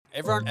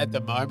Everyone at the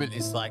moment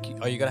is like,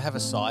 oh, you got to have a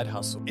side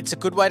hustle. It's a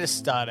good way to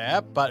start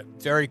out, but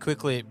very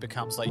quickly it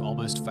becomes like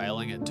almost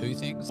failing at two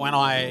things. When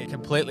I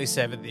completely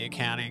severed the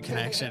accounting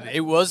connection, it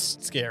was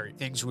scary.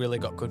 Things really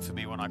got good for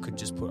me when I could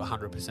just put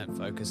 100%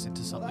 focus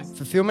into something.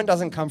 Fulfillment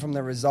doesn't come from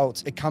the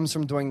results. It comes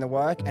from doing the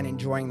work and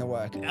enjoying the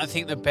work. I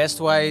think the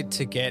best way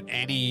to get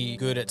any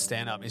good at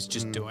stand-up is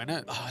just doing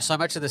it. So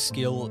much of the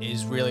skill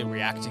is really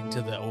reacting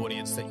to the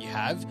audience that you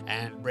have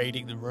and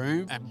reading the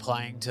room and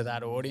playing to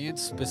that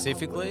audience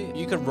specifically.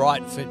 You could write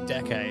for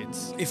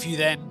decades. If you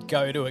then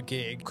go to a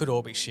gig, could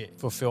all be shit.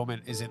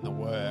 Fulfillment is in the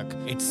work.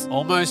 It's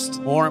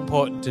almost more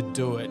important to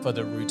do it for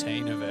the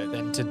routine of it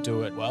than to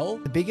do it well.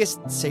 The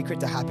biggest secret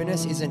to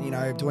happiness isn't,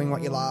 doing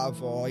what you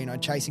love or,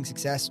 chasing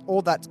success.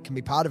 All that can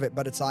be part of it,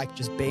 but it's like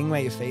just being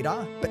where your feet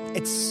are. But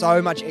it's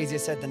so much easier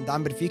said than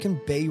done. But if you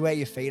can be where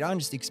your feet are and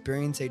just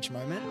experience each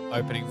moment.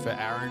 Opening for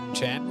Aaron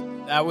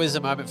Chen, that was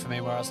a moment for me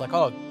where I was like,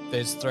 oh,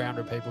 there's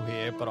 300 people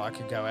here, but I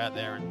could go out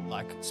there and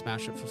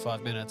smash it for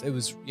 5 minutes. It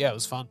was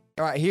fun.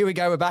 All right, here we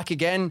go. We're back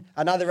again.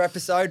 Another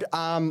episode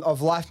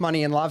of Life,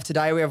 Money and Love.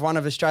 Today we have one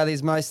of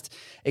Australia's most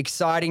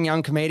exciting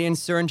young comedians,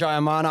 Suren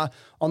Jayemanne,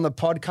 on the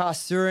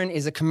podcast. Suren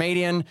is a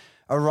comedian,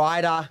 a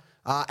writer,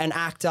 an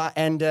actor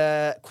and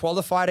a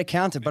qualified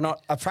accountant, but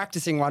not a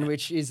practicing one,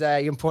 which is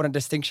an important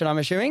distinction, I'm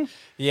assuming.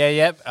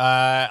 Yep.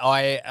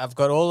 I've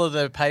got all of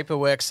the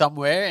paperwork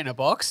somewhere in a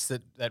box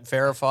that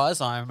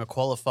verifies I'm a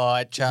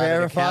qualified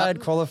chartered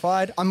accountant.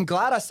 Qualified. I'm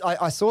glad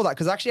I saw that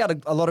because I actually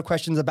had a lot of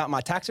questions about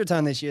my tax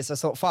return this year, so I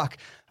thought, fuck,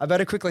 I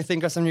better quickly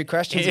think of some new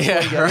questions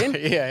before we get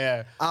in.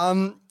 Yeah.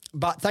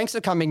 But thanks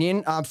for coming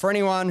in. For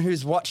anyone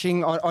who's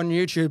watching on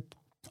YouTube,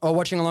 or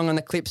watching along on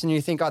the clips and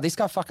you think, oh, this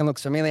guy fucking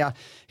looks familiar.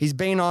 He's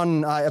been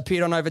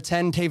appeared on over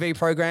 10 TV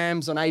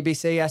programs on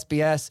ABC,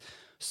 SBS,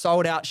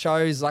 sold out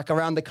shows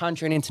around the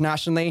country and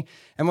internationally,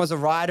 and was a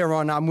writer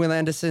on Will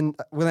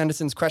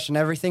Anderson's Question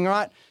Everything,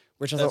 right?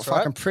 Which I thought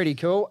fucking pretty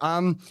cool. I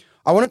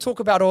want to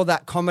talk about all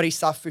that comedy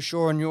stuff for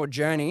sure on your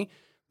journey,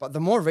 but the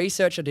more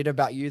research I did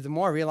about you, the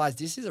more I realized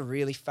this is a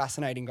really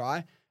fascinating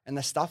guy, and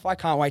the stuff I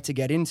can't wait to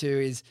get into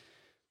is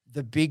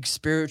the big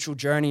spiritual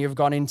journey you've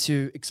gone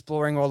into,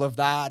 exploring all of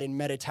that in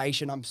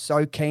meditation. I'm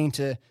so keen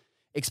to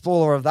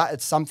explore all of that.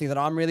 It's something that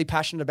I'm really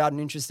passionate about and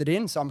interested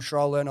in, so I'm sure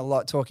I'll learn a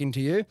lot talking to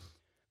you.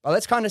 But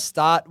let's kind of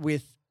start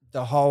with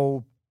the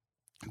whole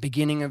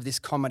beginning of this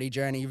comedy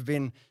journey. You've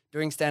been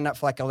doing stand-up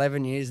for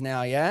 11 years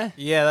now, yeah?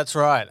 Yeah, that's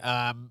right.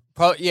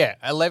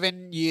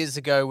 11 years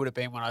ago would have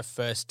been when I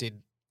first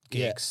did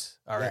gigs,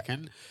 I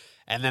reckon.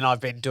 And then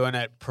I've been doing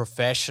it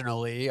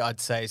professionally,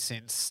 I'd say,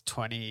 since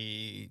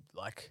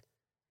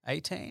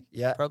 18,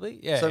 probably.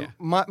 Yeah. So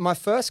my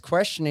first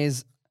question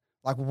is,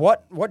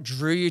 what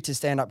drew you to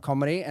stand-up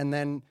comedy? And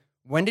then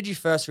when did you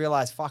first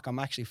realize, fuck, I'm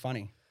actually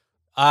funny?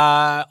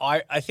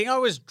 I think I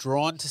was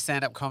drawn to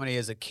stand-up comedy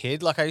as a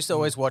kid. I used to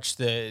always watch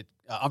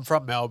I'm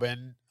from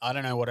Melbourne. I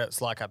don't know what it's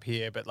like up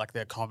here, but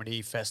the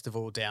comedy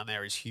festival down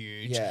there is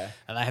huge. Yeah.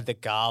 And they had the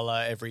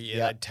gala every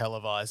year. They'd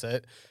televise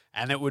it.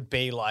 And it would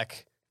be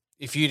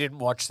if you didn't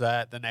watch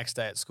that the next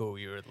day at school,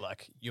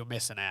 you're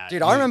missing out.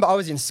 Dude, I remember I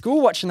was in school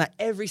watching that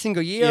every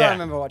single year. I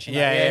remember watching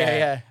that.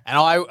 Yeah. And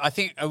I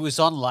think it was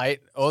on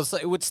late.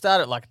 It would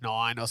start at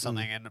 9 or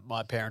something, and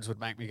my parents would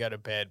make me go to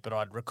bed, but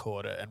I'd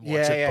record it and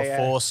watch it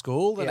before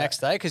school the next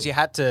day because you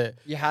had to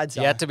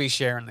be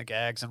sharing the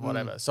gags and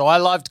whatever. So I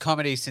loved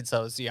comedy since I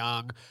was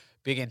young,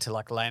 big into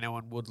Leno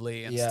and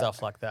Woodley and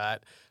stuff like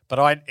that.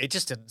 But it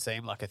just didn't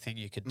seem like a thing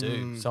you could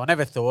do. So I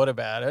never thought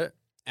about it.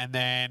 And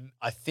then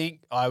I think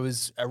I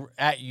was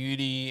at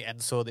uni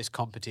and saw this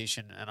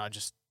competition and I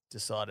just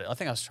decided, I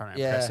think I was trying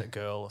to impress a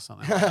girl or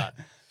something like that.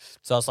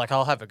 So I was like,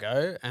 I'll have a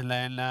go. And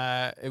then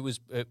it was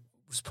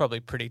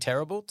probably pretty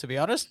terrible, to be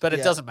honest, but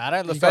it doesn't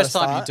matter. The first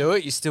time you do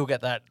it, you still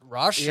get that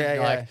rush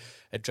and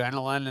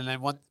adrenaline. And then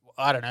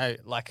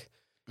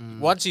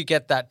once you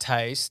get that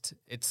taste,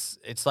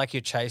 it's like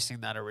you're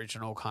chasing that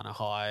original kind of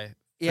high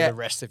for the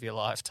rest of your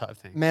life type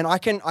thing. Man, I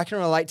can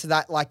relate to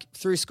that.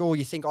 Through school,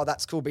 you think, oh,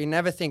 that's cool, but you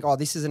never think, oh,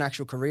 this is an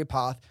actual career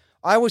path.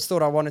 I always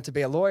thought I wanted to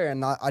be a lawyer,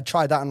 and I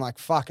tried that and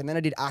fuck. And then I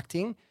did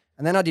acting,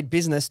 and then I did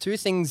business. Two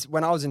things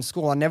when I was in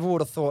school I never would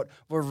have thought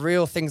were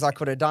real things I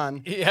could have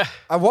done. Yeah.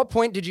 At what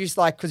point did you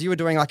because you were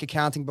doing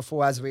accounting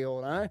before, as we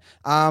all know,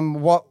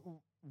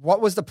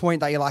 what was the point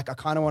that you're I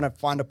kind of want to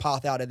find a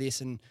path out of this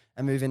and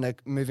move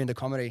into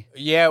comedy?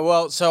 Yeah,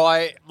 well,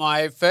 so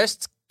my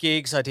first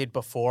gigs I did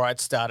before I'd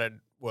started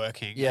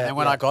working. Yeah, and then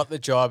when I got the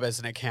job as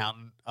an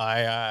accountant,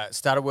 I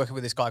started working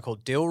with this guy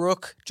called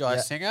Dilruk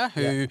Jayasinger,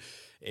 who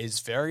is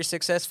very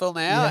successful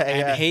now.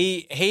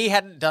 He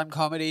hadn't done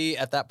comedy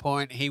at that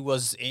point. He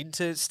was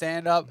into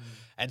stand-up.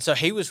 And so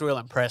he was real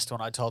impressed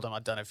when I told him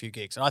I'd done a few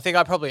gigs. And I think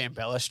I probably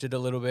embellished it a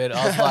little bit.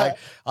 I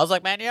was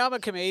like, man, I'm a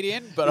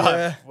comedian,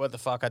 but what the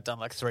fuck? I'd done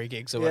 3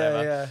 gigs or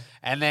whatever. Yeah.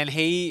 And then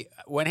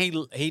when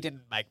he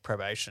didn't make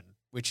probation,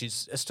 which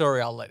is a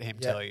story I'll let him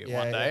tell you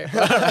one day.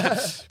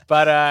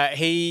 But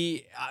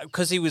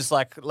because he was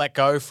let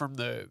go from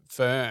the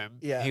firm,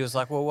 he was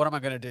like, well, what am I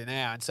going to do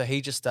now? And so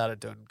he just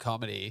started doing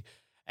comedy.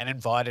 and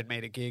invited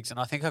me to gigs, and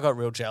I think I got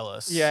real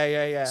jealous.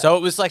 Yeah. So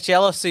it was like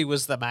jealousy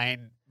was the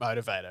main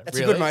motivator. It's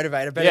a good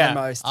motivator, better than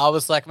most. I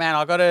was like, man,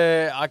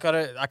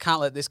 I can't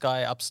let this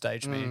guy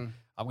upstage me.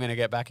 I'm going to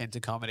get back into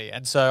comedy.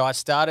 And so I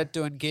started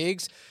doing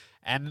gigs,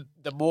 and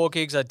the more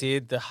gigs I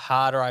did, the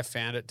harder I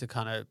found it to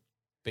kind of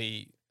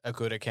be a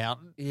good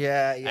accountant.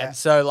 Yeah. And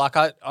so like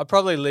I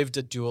probably lived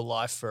a dual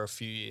life for a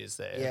few years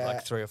there,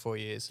 like 3 or 4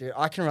 years. Dude,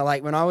 I can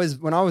relate. When I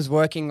was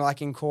working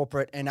like in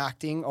corporate and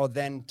acting, or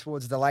then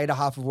towards the later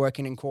half of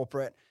working in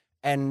corporate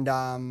and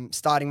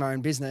starting my own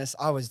business,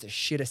 I was the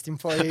shittest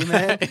employee,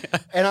 man.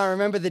 And I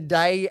remember the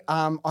day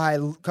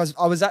because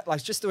I was at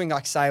like just doing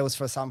like sales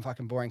for some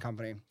fucking boring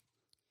company.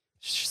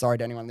 Sorry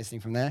to anyone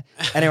listening from there.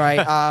 Anyway,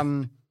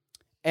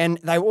 and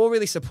they were all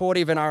really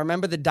supportive. And I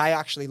remember the day I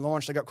actually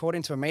launched, I got called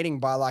into a meeting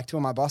by like 2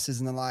 of my bosses,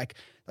 and they're like,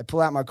 they pull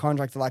out my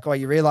contract. They're like, oh,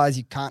 you realize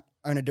you can't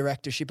own a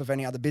directorship of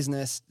any other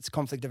business. It's a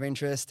conflict of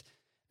interest.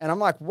 And I'm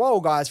like,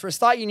 whoa, guys, for a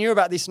start, you knew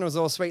about this and it was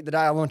all sweet. The day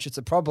I launched, it's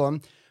a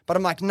problem. But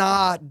I'm like,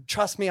 nah,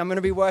 trust me, I'm going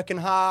to be working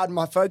hard.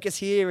 My focus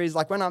here is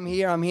like when I'm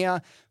here, I'm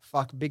here.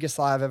 Fuck, biggest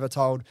lie I've ever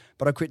told.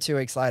 But I quit 2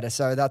 weeks later.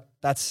 So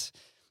that's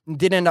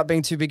didn't end up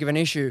being too big of an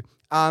issue.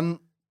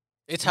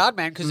 It's hard,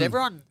 man, because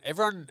everyone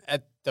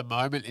at the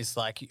moment is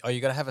like, oh, you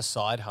got to have a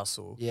side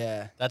hustle.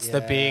 Yeah. That's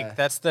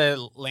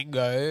the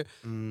lingo.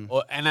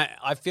 And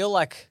I feel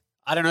like,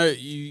 I don't know,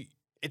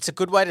 it's a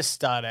good way to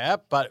start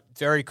out, but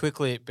very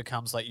quickly it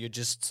becomes like you're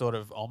just sort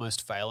of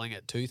almost failing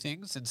at 2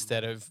 things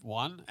instead of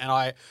one. And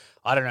I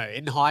don't know,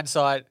 in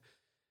hindsight's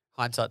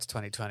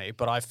 2020,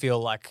 but I feel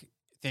like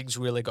things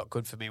really got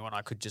good for me when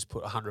I could just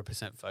put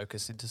 100%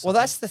 focus into something.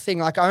 Well, that's the thing.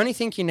 Like, I only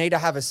think you need to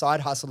have a side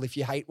hustle if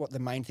you hate what the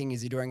main thing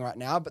is you're doing right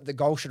now. But the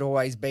goal should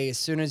always be as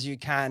soon as you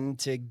can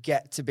to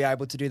get to be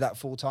able to do that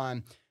full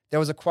time.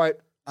 There was a quote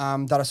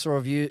that I saw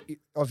of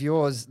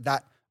yours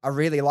that I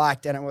really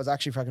liked, and it was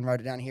actually, if I can write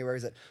it down here, where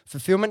is it?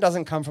 Fulfillment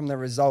doesn't come from the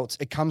results.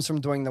 It comes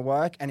from doing the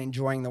work and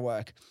enjoying the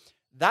work.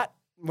 That,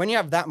 when you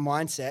have that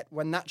mindset,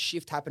 when that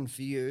shift happened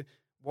for you,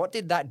 what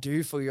did that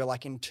do for your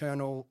like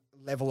internal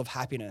level of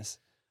happiness?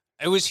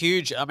 It was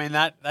huge. I mean,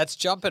 that's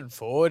jumping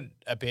forward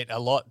a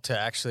lot to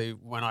actually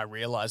when I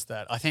realized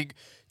that. I think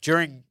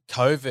during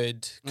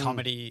COVID,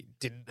 comedy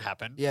didn't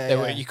happen.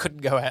 You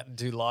couldn't go out and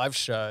do live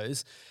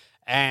shows.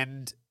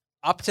 And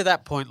up to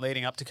that point,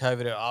 leading up to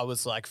COVID, I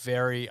was like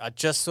I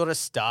just sort of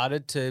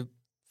started to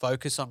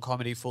focus on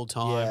comedy full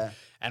time. Yeah.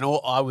 And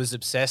I was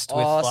obsessed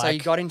with so you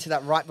got into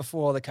that right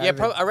before the COVID. Yeah,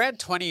 probably around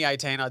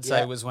 2018, I'd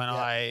say, was when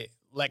I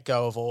let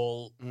go of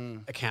all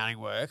accounting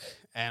work,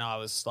 and I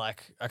was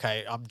like,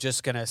 okay, I'm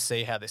just going to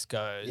see how this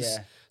goes.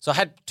 Yeah. So I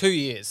had 2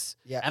 years,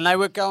 and they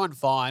were going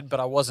fine, but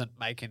I wasn't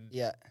making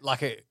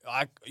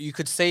you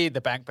could see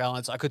the bank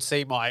balance. I could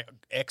see my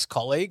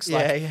ex-colleagues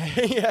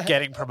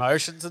getting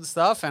promotions and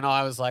stuff, and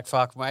I was like,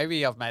 fuck,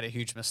 maybe I've made a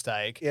huge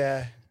mistake.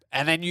 Yeah.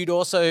 And then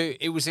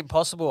it was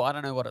impossible. I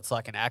don't know what it's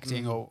like in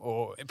acting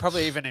or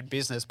probably even in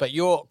business, but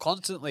you're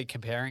constantly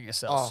comparing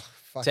yourself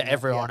to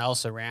everyone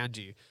else around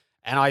you.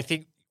 And I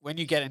think when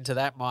you get into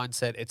that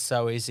mindset, it's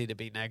so easy to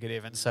be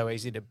negative and so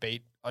easy to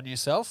beat on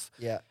yourself.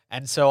 Yeah.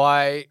 And so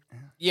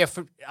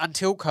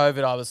until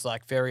COVID, I was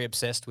like very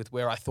obsessed with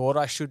where I thought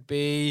I should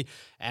be.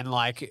 And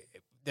like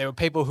there were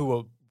people who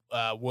were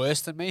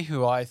worse than me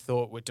who I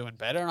thought were doing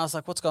better. And I was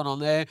like, what's going on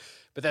there?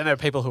 But then there are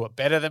people who are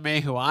better than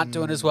me who aren't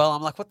doing as well.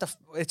 I'm like,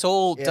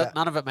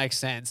 none of it makes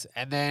sense.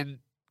 And then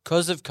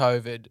because of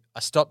COVID, I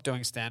stopped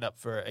doing stand-up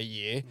for a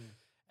year.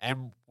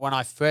 And when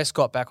I first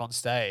got back on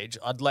stage,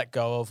 I'd let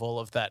go of all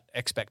of that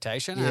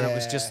expectation. And it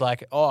was just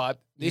like,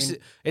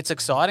 it's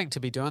exciting to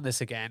be doing this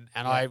again.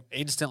 And I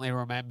instantly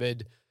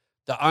remembered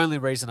the only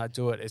reason I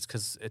do it is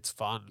because it's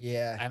fun.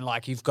 Yeah. And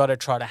like, you've got to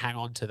try to hang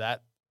on to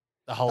that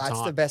the whole time.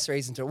 That's the best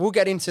reason to. We'll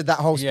get into that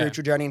whole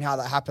spiritual journey and how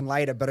that happened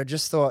later. But I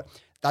just thought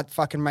that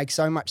fucking makes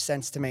so much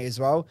sense to me as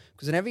well.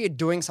 Because whenever you're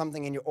doing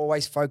something and you're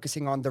always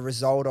focusing on the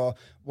result or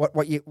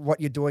what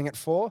you're doing it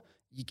for,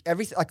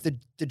 everything, like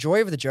the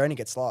joy of the journey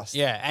gets lost.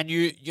 Yeah, and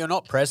you're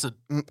not present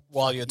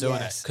while you're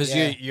doing it because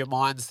your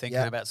mind's thinking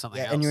about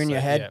something else. And you're in your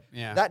head.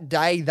 Yeah. That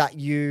day that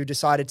you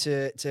decided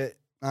to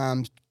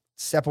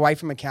step away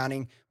from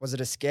accounting, was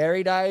it a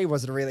scary day?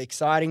 Was it a really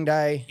exciting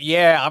day?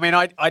 Yeah, I mean,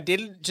 I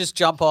didn't just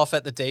jump off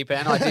at the deep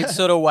end. I did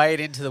sort of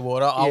wade into the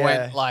water. I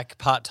went like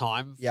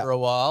part-time for a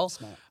while.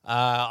 Smart.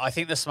 I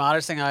think the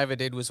smartest thing I ever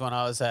did was when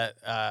I was at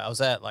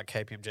like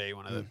KPMG,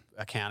 one of the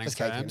accounting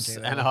firms, KPMG,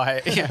 and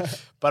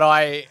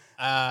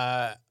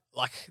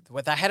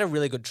they had a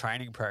really good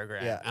training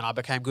program, and I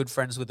became good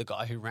friends with the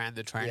guy who ran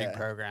the training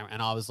program,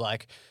 and I was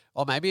like,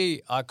 oh,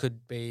 maybe I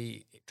could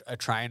be a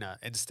trainer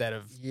instead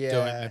of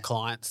doing the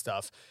client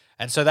stuff,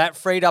 and so that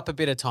freed up a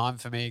bit of time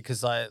for me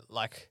because I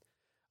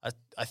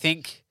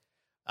think.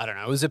 I don't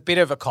know. It was a bit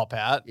of a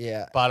cop-out,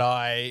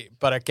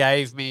 but it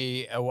gave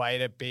me a way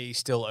to be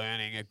still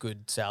earning a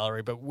good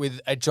salary, but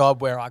with a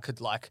job where I could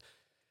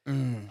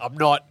I'm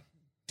not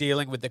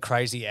dealing with the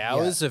crazy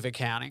hours of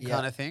accounting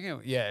kind of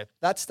thing. Yeah.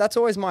 That's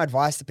always my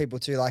advice to people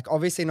too. Like,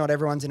 obviously not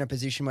everyone's in a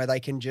position where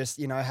they can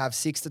just, have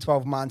 6 to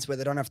 12 months where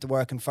they don't have to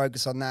work and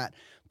focus on that.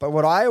 But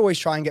what I always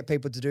try and get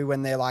people to do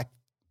when they're like,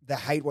 they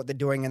hate what they're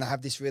doing and they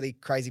have this really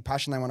crazy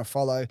passion they want to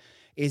follow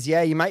is,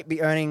 you might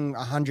be earning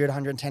 $100,000,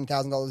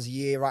 $110,000 a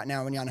year right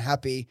now when you're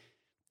unhappy.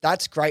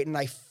 That's great. And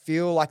they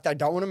feel like they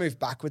don't want to move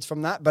backwards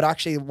from that. But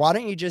actually, why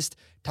don't you just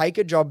take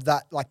a job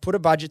that, like, put a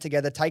budget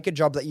together, take a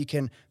job that you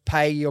can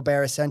pay your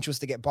bare essentials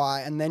to get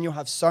by, and then you'll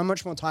have so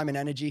much more time and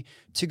energy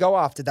to go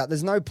after that.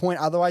 There's no point.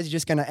 Otherwise, you're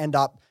just going to end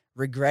up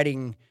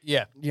regretting,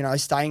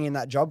 staying in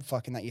that job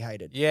fucking that you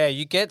hated. Yeah,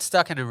 you get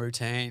stuck in a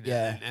routine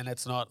and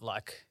it's not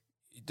like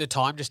the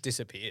time just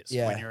disappears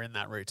when you're in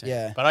that routine.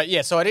 Yeah. But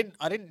so I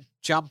didn't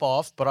jump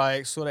off, but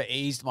I sort of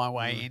eased my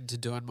way into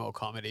doing more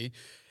comedy.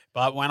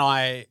 But when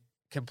I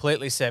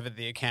completely severed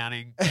the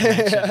accounting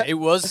connection, it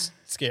was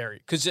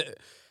scary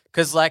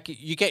because like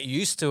you get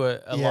used to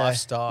a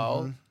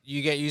lifestyle,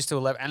 you get used to a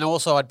level, and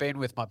also I'd been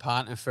with my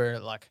partner for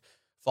like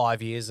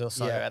 5 years or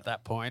so at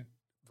that point,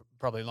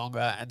 probably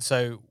longer, and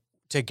so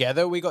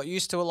together we got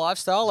used to a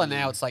lifestyle, and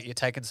now it's like you're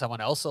taking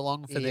someone else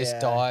along for this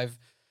dive,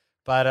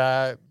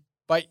 but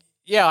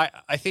yeah,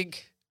 I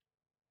think,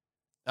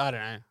 I don't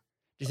know. Do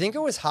you think it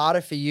was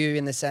harder for you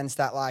in the sense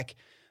that, like,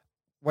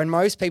 when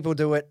most people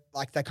do it,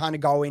 like, they kind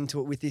of go into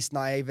it with this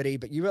naivety,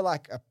 but you were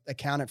like an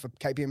accountant for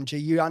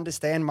KPMG, you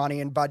understand money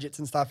and budgets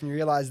and stuff, and you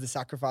realize the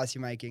sacrifice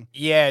you're making.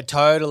 Yeah,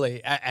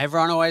 totally.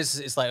 Everyone always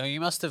is like, oh,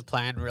 you must have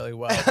planned really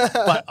well.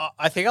 But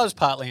I think I was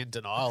partly in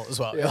denial as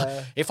well.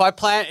 Yeah. If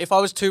I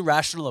was too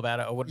rational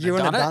about it, I wouldn't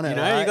have done it.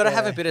 Right? You got to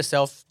have a bit of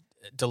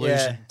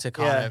self-delusion to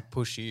kind of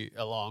push you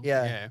along.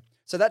 Yeah.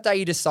 So that day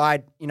you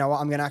decide, I'm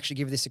going to actually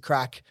give this a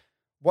crack.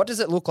 What does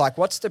it look like?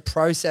 What's the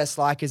process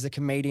like as a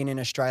comedian in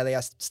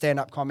Australia,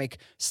 stand-up comic,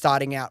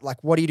 starting out?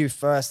 Like, what do you do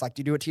first? Like,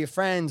 do you do it to your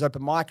friends,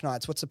 open mic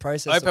nights? What's the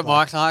process? Open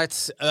mic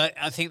nights,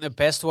 I think the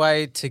best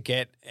way to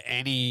get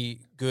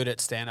any good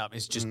at stand-up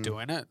is just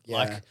doing it. Yeah.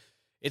 Like,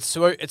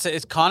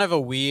 it's kind of a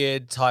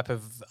weird type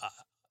of,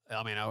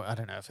 I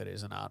don't know if it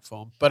is an art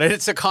form, but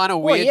it's a kind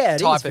of weird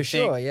type of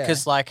thing.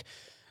 Because, like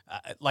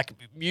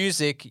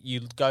music,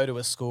 you go to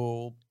a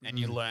school and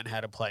you learn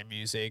how to play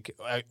music,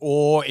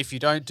 or if you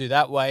don't do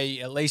that way,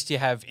 at least you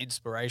have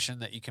inspiration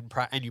that you can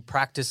and you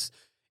practice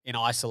in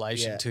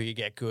isolation till you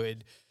get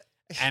good,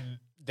 and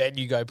then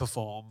you go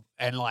perform,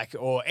 and like,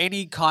 or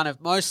any kind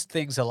of, most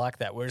things are like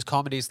that. Whereas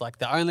comedy's like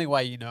the only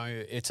way you know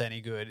it's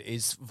any good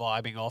is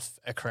vibing off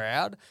a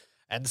crowd,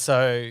 and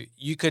so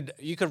you could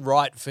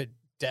write for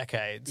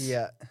decades.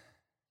 Yeah.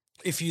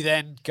 If you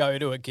then go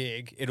to a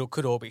gig,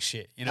 could all be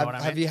shit. You know what I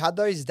mean? Have you had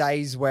those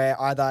days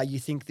where either you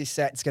think this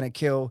set's going to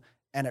kill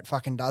and it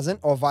fucking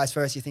doesn't, or vice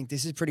versa, you think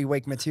this is pretty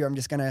weak material, I'm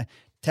just going to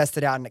test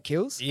it out and it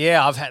kills?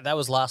 Yeah, that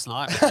was last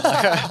night.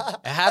 Like,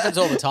 it happens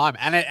all the time,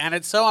 and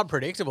it's so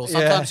unpredictable.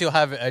 Sometimes you'll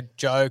have a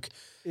joke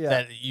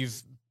that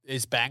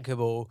is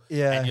bankable,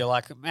 and you're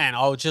like, man,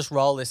 I'll just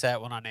roll this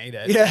out when I need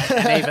it,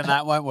 and even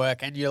that won't work.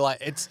 And you're like,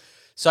 it's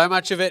so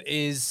much of it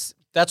is.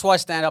 That's why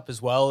stand-up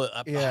as well,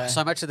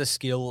 so much of the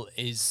skill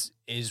is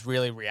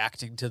really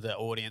reacting to the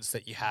audience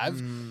that you have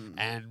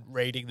and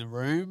reading the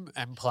room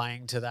and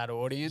playing to that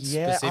audience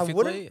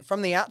specifically.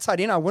 From the outside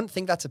in, I wouldn't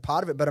think that's a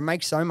part of it, but it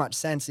makes so much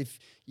sense. If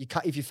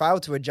you fail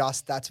to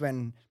adjust, that's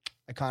when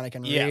it kind of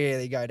can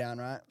really go down,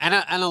 right?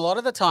 And a lot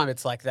of the time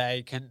it's like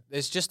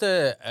there's just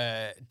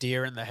a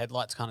deer in the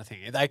headlights kind of thing.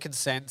 They can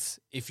sense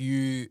if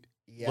you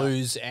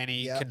lose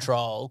any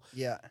control.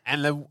 Yeah.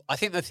 And I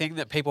think the thing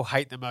that people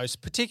hate the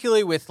most,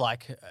 particularly with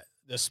like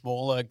the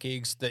smaller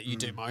gigs that you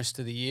do most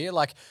of the year,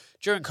 like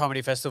during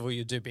Comedy Festival,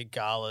 you do big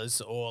galas,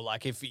 or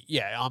like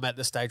I'm at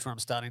the stage where I'm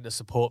starting to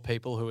support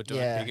people who are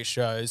doing bigger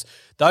shows.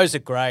 Those are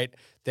great.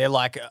 They're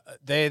like,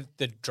 they're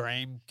the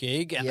dream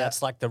gig, and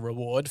that's like the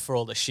reward for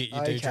all the shit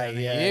you do during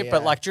the year.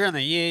 But like during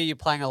the year, you're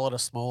playing a lot of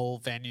small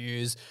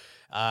venues.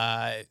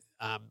 And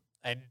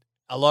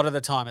a lot of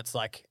the time it's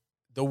like,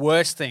 the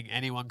worst thing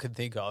anyone can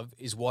think of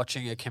is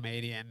watching a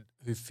comedian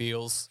who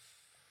feels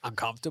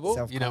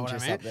uncomfortable. You know what I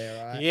mean? Up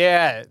there, right?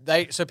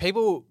 Yeah. So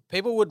people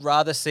would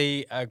rather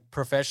see a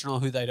professional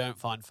who they don't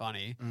find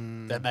funny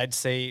than they'd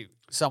see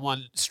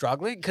someone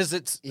struggling, because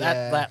it's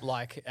that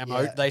like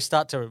they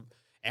start to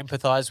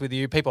empathize with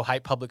you. People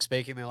hate public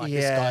speaking. They're like,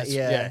 this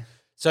guy's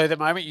So the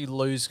moment you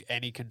lose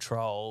any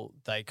control,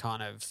 they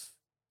kind of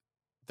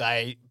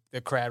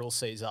the crowd will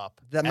seize up.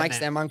 That makes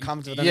them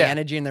uncomfortable. And the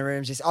energy in the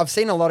rooms. I've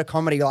seen a lot of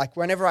comedy. Like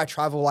whenever I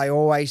travel, I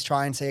always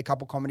try and see a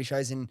couple comedy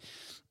shows in,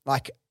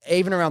 like,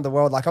 even around the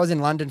world. Like I was in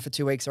London for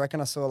 2 weeks. I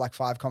reckon I saw like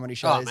 5 comedy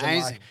shows. Oh,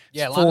 amazing.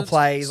 And, like, 4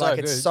 plays. So like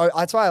it's good. So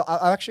that's why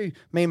I actually,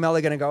 me and Mel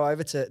are going to go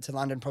over to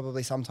London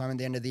probably sometime at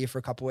the end of the year for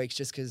a couple of weeks,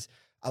 just because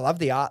I love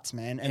the arts,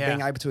 man, and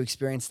being able to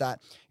experience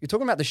that. You're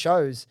talking about the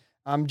shows.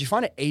 Do you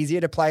find it easier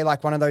to play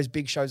like one of those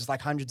big shows with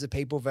like hundreds of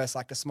people versus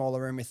like a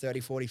smaller room with 30,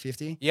 40,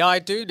 50? Yeah, I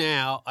do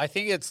now. I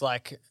think it's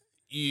like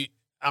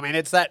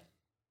it's that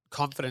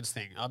confidence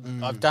thing.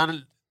 I've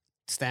done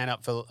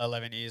stand-up for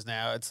 11 years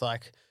now. It's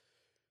like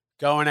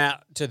going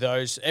out to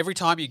those, every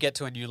time you get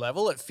to a new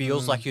level, it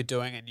feels like you're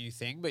doing a new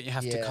thing, but you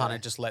have to kind of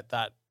just let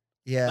that.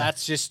 Yeah,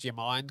 that's just your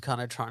mind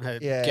kind of trying to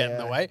get in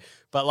the way.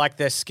 But like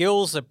their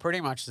skills are pretty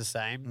much the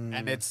same,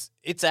 and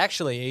it's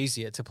actually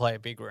easier to play a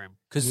big room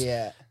because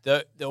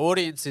the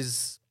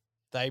audience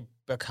they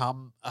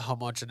become a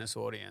homogenous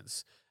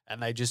audience,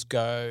 and they just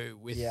go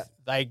with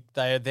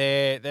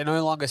they're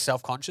no longer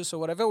self-conscious or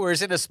whatever.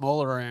 Whereas in a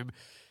smaller room,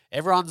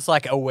 everyone's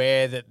like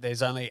aware that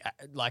there's only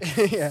like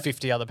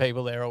 50 other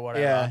people there or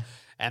whatever,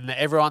 and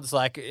everyone's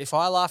like, if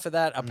I laugh at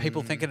that, are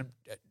people thinking of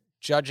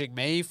judging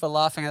me for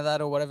laughing at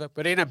that or whatever?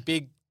 But in a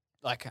big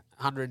like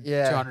 100,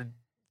 200,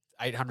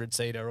 800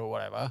 seater or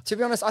whatever. To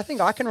be honest, I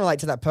think I can relate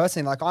to that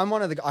personally. Like I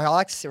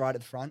like to sit right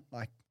at the front.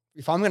 Like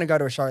if I'm going to go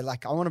to a show,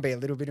 like I want to be a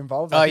little bit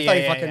involved. Like,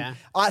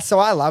 so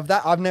I love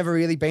that. I've never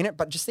really been it,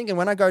 but just thinking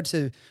when I go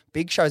to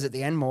big shows at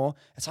the end more,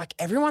 it's like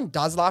everyone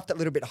does laugh that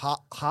little bit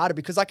harder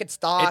because like it's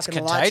dark and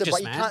the lights are,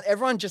 but you can't,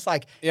 everyone just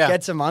like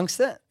gets amongst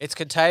it. It's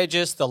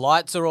contagious. The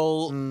lights are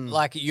all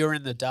like you're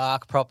in the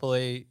dark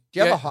properly. Do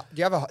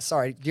you have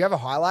a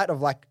highlight of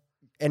like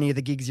any of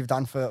the gigs you've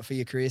done for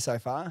your career so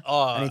far?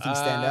 Anything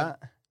stand out?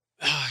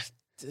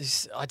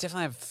 I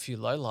definitely have a few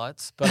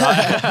lowlights, but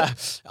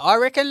I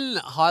reckon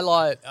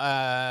highlight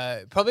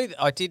probably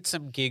I did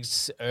some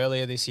gigs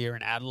earlier this year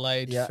in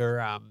Adelaide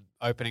for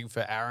opening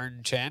for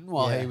Aaron Chen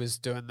while he was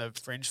doing the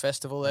Fringe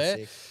Festival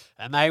there,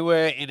 and they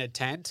were in a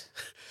tent.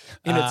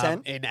 In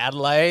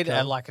Adelaide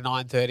at like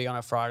 9:30 on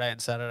a Friday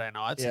and Saturday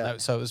nights,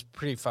 and so it was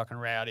pretty fucking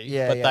rowdy.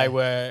 They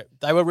were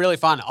really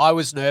fun. I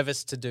was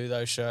nervous to do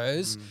those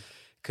shows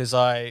because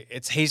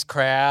it's his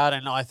crowd,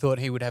 and I thought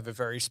he would have a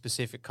very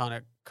specific kind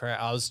of crowd.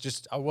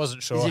 I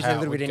wasn't sure. Is how a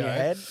little bit in go. your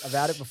head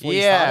about it before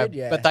you started?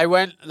 Yeah, but they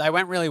went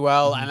really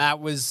well, and that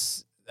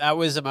was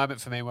a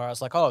moment for me where I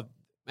was like, oh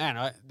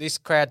man, this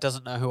crowd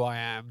doesn't know who I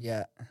am.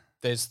 Yeah.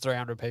 There's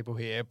 300 people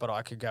here, but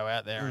I could go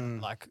out there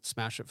and like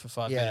smash it for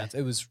 5 minutes.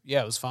 It was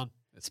fun.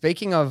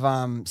 Speaking of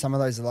some of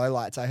those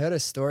lowlights, I heard a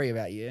story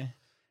about you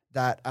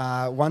that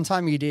one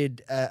time you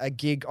did a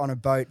gig on a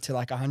boat to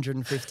like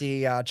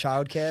 150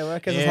 childcare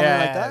workers or something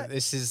like that.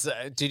 This is.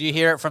 Did you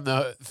hear it from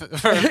the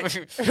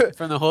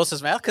from the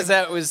horse's mouth? Because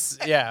that was.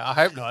 Yeah, I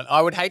hope not.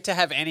 I would hate to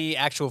have any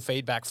actual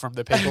feedback from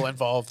the people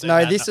involved.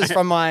 No, this is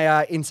from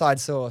my inside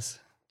source.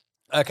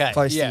 Okay,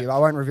 close to you. I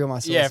won't reveal my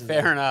sources. Yeah,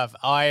 fair enough.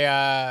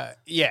 I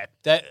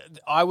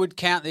would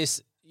count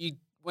this.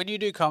 When you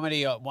do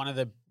comedy, one of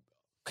the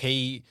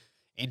key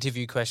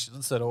interview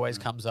questions that always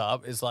comes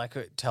up is like,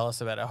 tell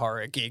us about a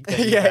horror gig.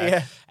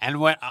 That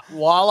And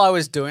while I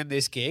was doing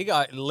this gig,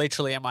 I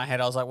literally in my head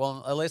I was like,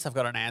 well, at least I've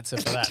got an answer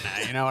for that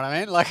now. You know what I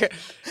mean? Like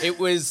it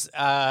was.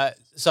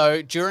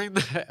 So during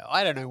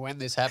I don't know when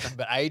this happened,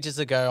 but ages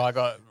ago I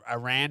got a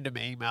random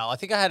email. I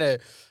think I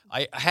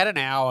had an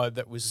hour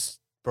that was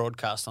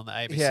broadcast on the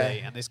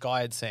ABC, and this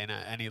guy had seen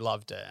it and he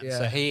loved it. And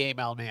so he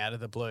emailed me out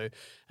of the blue,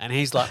 and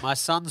he's like, my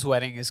son's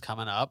wedding is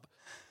coming up.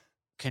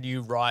 Can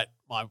you write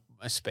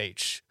a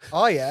speech?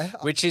 Oh, yeah.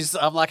 Which is,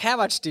 I'm like, how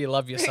much do you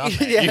love your son?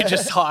 You're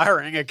just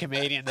hiring a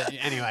comedian.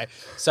 Anyway,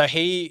 so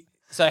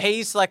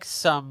he's like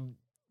some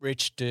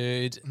rich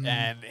dude,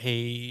 and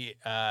his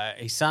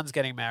son's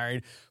getting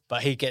married,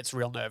 but he gets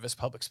real nervous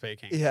public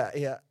speaking.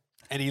 Yeah.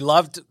 And he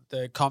loved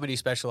the comedy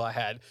special I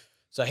had.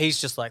 So he's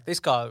just like,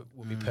 this guy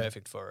will be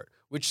perfect for it,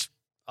 which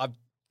I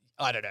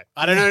don't know.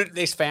 I don't know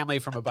this family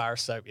from a bar of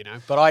soap, you know,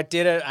 but I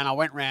did it, and I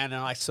went round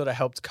and I sort of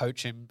helped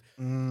coach him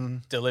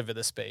deliver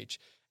the speech.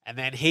 And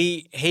then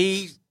he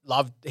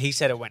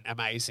said it went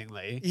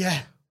amazingly.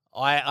 Yeah.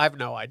 I have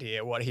no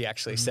idea what he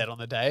actually said on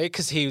the day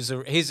because he's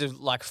a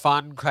like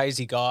fun,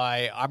 crazy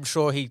guy. I'm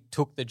sure he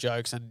took the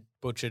jokes and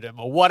butchered them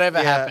or whatever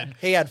happened.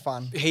 He had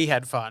fun.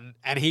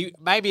 And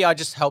maybe I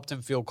just helped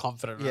him feel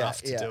confident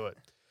enough to do it.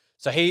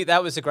 So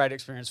that was a great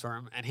experience for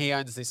him, and he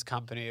owns this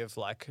company of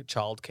like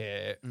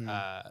childcare,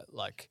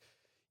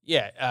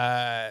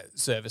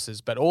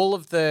 services. But all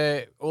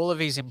of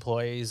his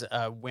employees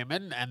are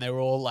women, and they're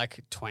all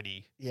like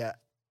 20. Yeah,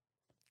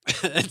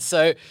 and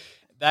so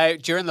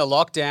during the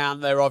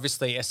lockdown, they're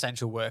obviously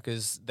essential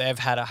workers. They've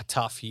had a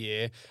tough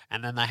year,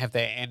 and then they have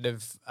their end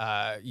of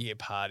year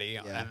party,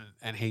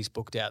 and he's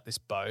booked out this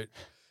boat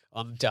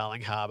on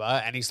Darling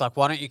Harbour, and he's like,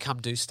 "Why don't you come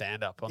do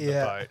stand up on the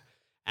boat?"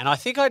 And I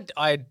think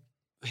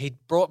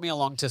he'd brought me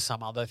along to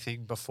some other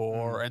thing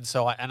before, and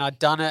so I'd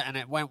done it, and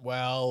it went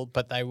well.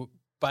 But they were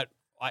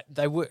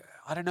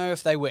I don't know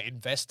if they were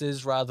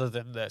investors rather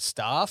than the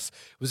staff.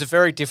 It was a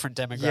very different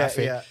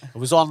demographic. Yeah. It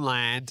was on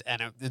land,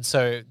 and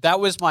so that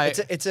was my.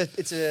 It's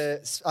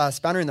a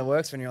spanner in the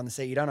works when you're on the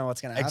sea. You don't know what's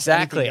going to happen.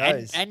 Exactly,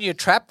 and you're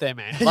trapped there,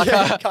 man. Like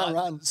you can't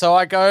run. So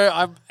I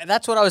go. And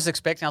that's what I was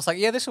expecting. I was like,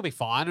 yeah, this will be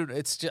fine.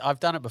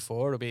 I've done it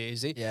before. It'll be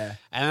easy. Yeah.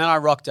 And then I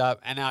rocked up,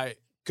 and I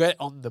get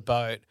on the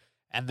boat.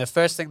 And the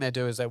first thing they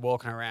do is they're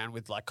walking around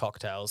with like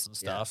cocktails and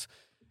stuff.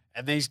 Yeah.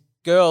 And these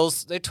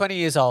girls, they're 20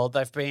 years old.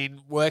 They've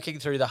been working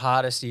through the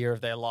hardest year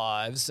of their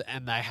lives,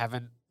 and they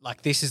haven't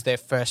like this is their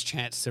first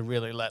chance to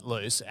really let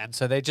loose, and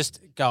so they just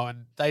go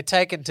and they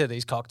take into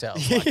these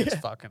cocktails like it's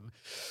fucking,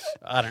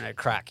 I don't know,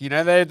 crack. You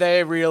know,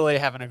 they're really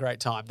having a great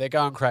time. They're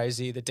going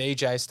crazy. The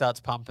DJ starts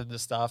pumping the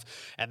stuff,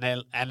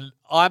 and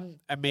I'm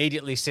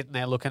immediately sitting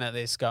there looking at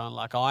this, going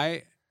like,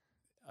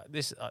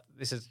 this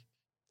is.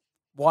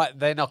 Why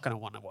they're not going to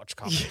want to watch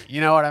comedy?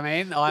 You know what I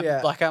mean?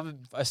 I'm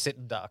a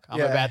sitting duck.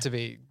 I'm about to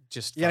be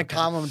just. You got to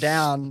calm them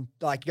down.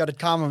 Like you got to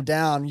calm them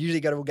down. Usually,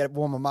 got to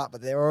warm them up,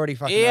 but they're already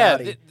fucking.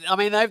 Rowdy. I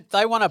mean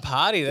they want to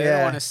party. They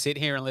don't want to sit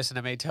here and listen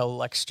to me tell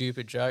like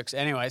stupid jokes.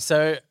 Anyway,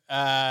 so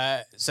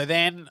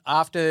then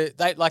after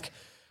they like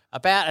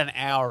about an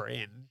hour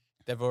in,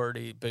 they've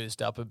already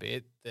boozed up a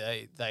bit.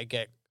 They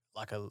get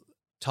like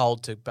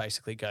told to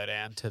basically go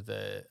down to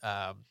the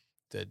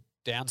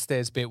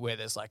downstairs bit where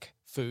there's like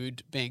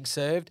food being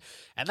served,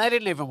 and they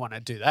didn't even want to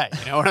do that.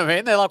 You know what I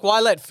mean? They're like,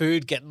 why let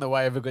food get in the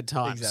way of a good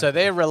time? Exactly. So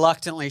they're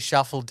reluctantly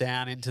shuffled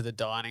down into the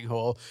dining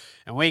hall,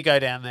 and we go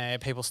down there,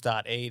 people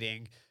start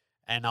eating,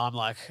 and I'm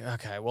like,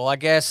 okay, well, I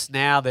guess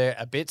now they're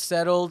a bit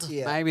settled.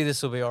 Yeah. Maybe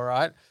this will be all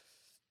right.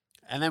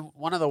 And then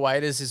one of the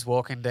waiters is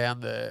walking down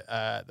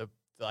the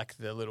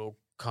little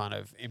kind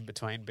of in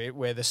between bit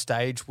where the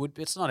stage would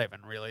be. It's not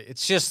even really,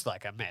 it's just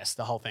like a mess,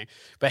 the whole thing.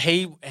 But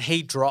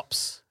he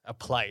drops a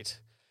plate,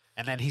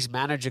 and then his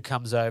manager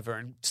comes over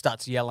and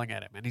starts yelling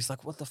at him, and he's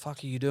like, what the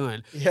fuck are you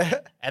doing? Yeah.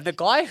 And the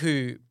guy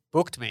who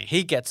booked me,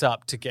 he gets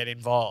up to get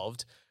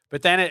involved,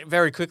 but then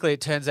very quickly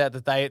it turns out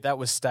that that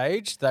was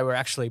staged. They were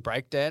actually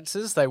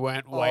breakdancers. They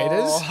weren't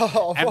waiters.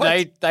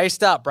 And they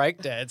start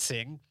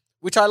breakdancing,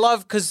 which I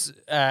love because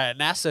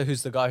NASA,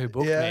 who's the guy who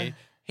booked me,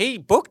 he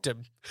booked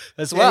him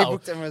as well. He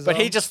booked him as well.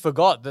 He just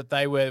forgot that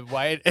they were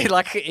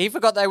he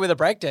forgot they were the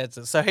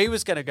breakdancers. So he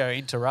was going to go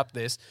interrupt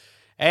this.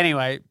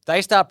 Anyway,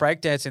 they start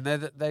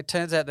breakdancing. They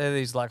turns out they're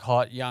these like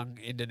hot young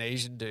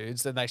Indonesian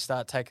dudes. Then they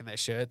start taking their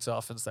shirts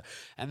off and stuff.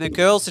 And the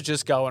girls are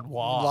just going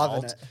wild.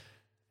 Loving it.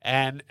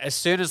 And as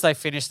soon as they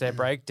finish their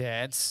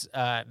breakdance,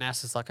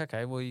 NASA's like,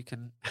 okay, well, you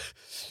can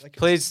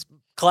please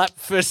clap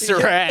for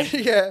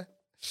Suren. Yeah.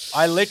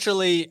 I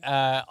literally,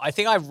 I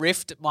think I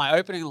riffed my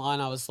opening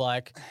line. I was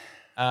like,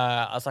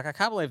 I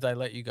can't believe they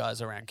let you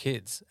guys around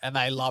kids. And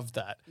they loved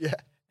that. Yeah.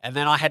 And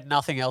then I had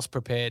nothing else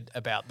prepared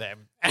about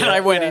them. And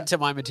I went into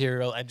my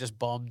material and just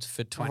bombed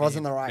for 20 minutes. It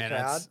wasn't the right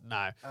crowd?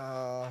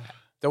 No.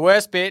 The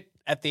worst bit,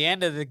 at the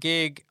end of the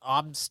gig,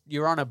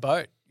 you're on a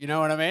boat. You know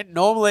what I mean?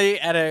 Normally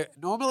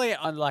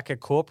on like a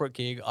corporate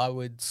gig, I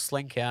would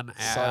slink out.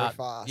 So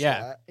fast.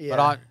 Yeah. Right?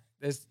 Yeah.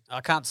 But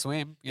I can't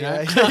swim, you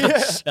know?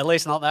 At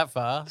least not that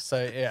far.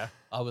 So, yeah,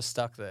 I was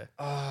stuck there.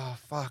 Oh,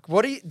 fuck.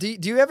 What do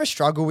you ever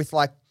struggle with,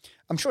 like,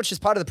 I'm sure it's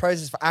just part of the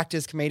process for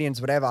actors, comedians,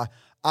 whatever.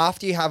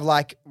 After you have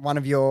like one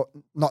of your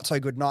not so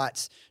good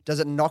nights, does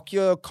it knock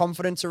your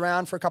confidence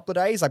around for a couple of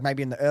days? Like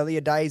maybe in the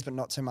earlier days, but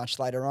not so much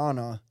later on?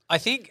 Or I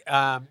think,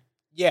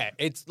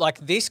 it's like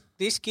this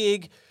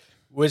gig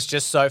was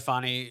just so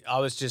funny. I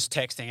was just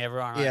texting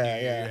everyone I knew,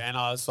 and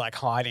I was like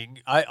hiding.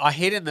 I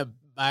hid in the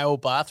male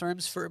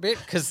bathrooms for a bit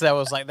because there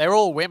was like they're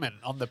all women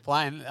on the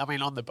plane. I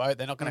mean, on the boat,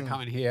 they're not going to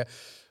come in here.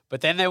 But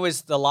then there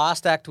was the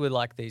last act with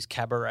like these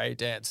cabaret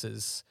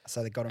dancers.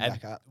 So they got them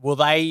back up. Well,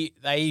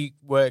 they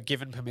were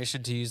given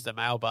permission to use the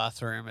male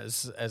bathroom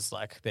as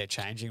like their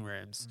changing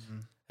rooms. Mm-hmm.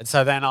 And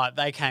so then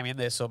they came in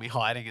there, saw me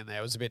hiding in there.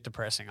 It was a bit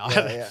depressing.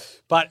 Yeah.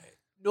 But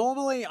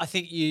normally I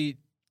think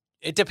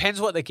it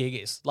depends what the gig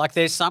is. Like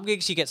there's some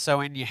gigs you get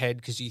so in your head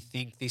because you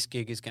think this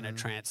gig is going to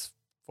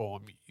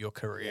transform your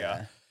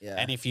career. Yeah.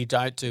 And if you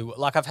don't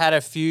like I've had a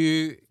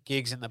few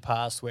gigs in the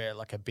past where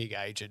like a big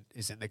agent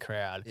is in the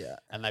crowd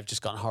and they've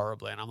just gone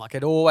horribly. And I'm like,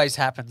 it always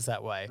happens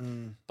that way.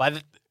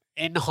 But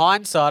in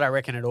hindsight, I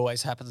reckon it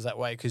always happens that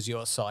way because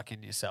you're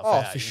psyching yourself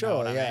out. Oh, for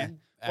sure, I mean?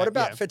 What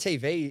about for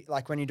TV?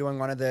 Like when you're doing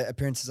one of the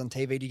appearances on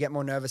TV, do you get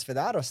more nervous for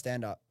that or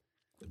stand up?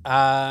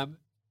 I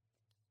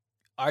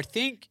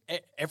think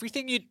every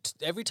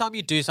time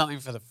you do something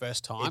for the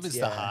first time is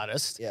the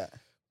hardest. Yeah.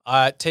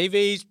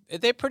 TVs,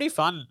 they're pretty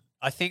fun.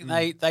 I think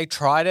they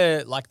try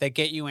to, like, they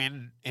get you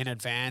in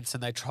advance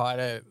and they try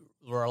to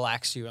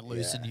relax you and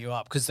loosen you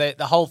up because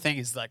the whole thing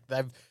is like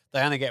they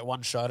only get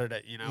one shot at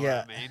it, you know what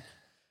I mean?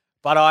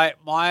 But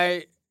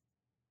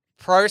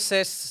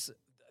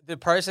the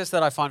process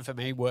that I find for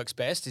me works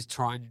best is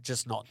trying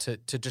just not to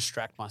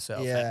distract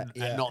myself and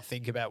not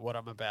think about what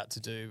I'm about to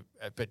do,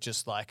 but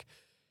just like,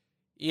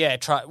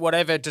 try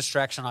whatever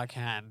distraction I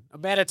can.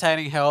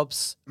 Meditating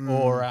helps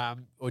or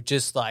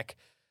just like,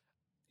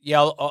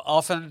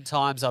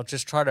 oftentimes I'll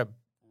just try to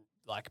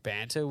like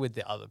banter with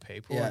the other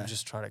people and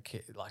just try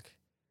to like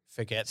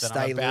forget that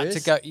I'm about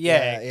to go.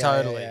 Yeah,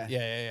 totally.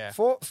 Yeah.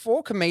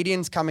 For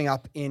comedians coming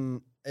up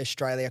in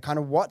Australia, kind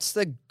of what's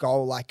the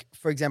goal? Like,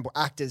 for example,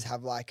 actors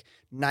have like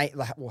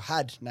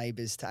had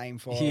Neighbours to aim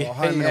for or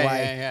Home and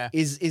Away. Yeah.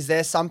 Is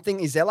there something?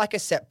 Is there like a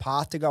set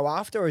path to go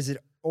after, or is it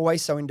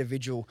always so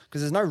individual?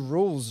 Because there's no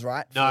rules,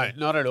 right? No,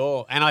 not at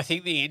all. And I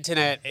think the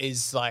internet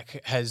is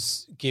like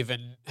has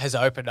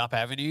opened up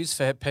avenues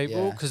for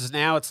people because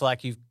now it's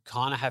like you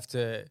kind of have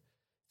to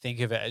think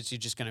of it as you're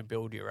just going to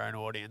build your own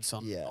audience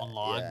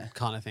online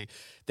kind of thing.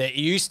 There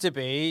used to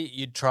be,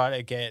 you'd try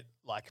to get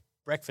like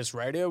breakfast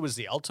radio was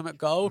the ultimate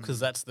goal because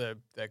that's the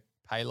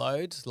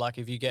payload. Like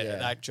if you get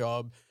that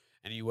job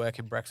and you work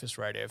in breakfast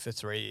radio for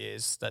 3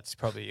 years, that's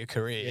probably your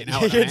career. You know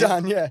what you're I mean?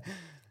 done, yeah.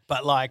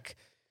 But like,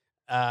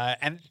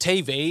 and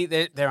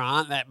TV, there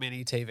aren't that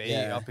many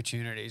TV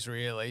opportunities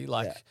really.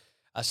 Like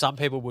some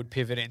people would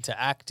pivot into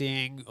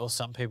acting, or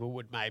some people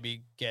would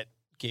maybe get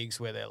gigs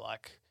where they're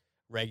like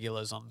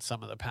regulars on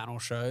some of the panel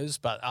shows.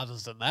 But other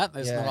than that,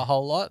 there's not a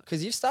whole lot.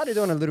 Because you've started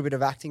doing a little bit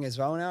of acting as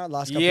well now,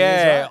 last couple of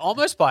years, right?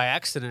 almost by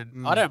accident.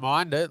 I don't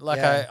mind it. Like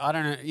I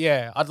don't know.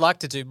 Yeah, I'd like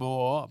to do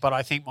more, but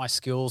I think my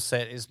skill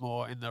set is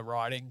more in the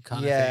writing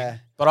kind of thing.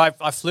 But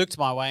I fluked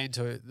my way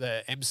into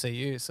the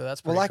MCU, so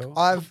that's pretty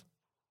cool.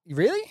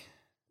 Really?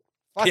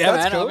 Fuck, yeah,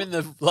 that's man, cool. I'm in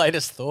the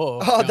latest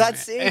Thor. Oh,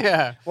 that's it.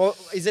 Yeah. Well,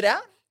 is it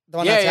out? The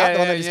one that's out? The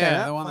one that just came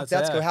out? The one that's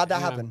out. Cool. How'd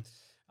that happen?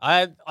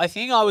 I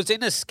think I was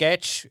in a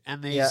sketch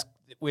and these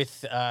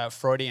with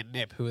Freudian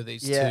Nip, who are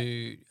these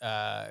two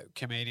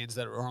comedians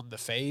that are on the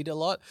feed a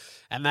lot,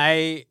 and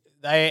they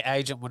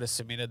agent would have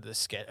submitted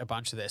a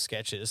bunch of their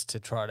sketches to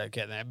try to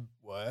get them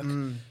work.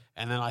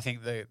 And then I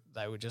think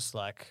they were just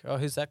like, oh,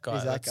 who's that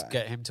guy? Let's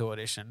get him to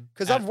audition.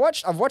 Because I've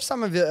watched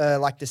some of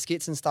like the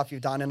skits and stuff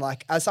you've done, and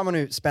like as someone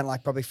who spent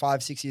like probably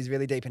 5-6 years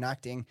really deep in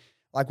acting,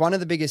 like one of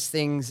the biggest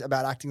things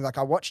about acting, like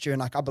I watched you and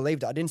like I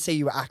believed it. I didn't see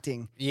you were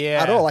acting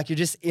at all. Like you're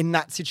just in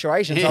that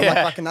situation. So I'm like,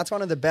 fucking, that's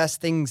one of the best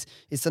things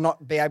is to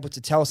not be able to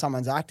tell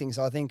someone's acting.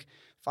 So I think,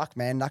 fuck,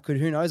 man,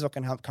 who knows what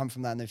can come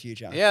from that in the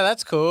future. Yeah,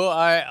 that's cool.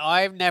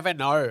 I never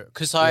know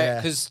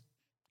because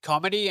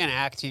comedy and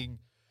acting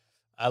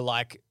are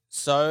like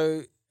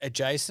so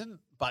adjacent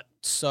but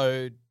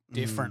so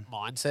different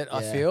mindset.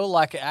 I feel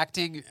like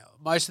acting,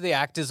 most of the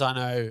actors I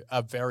know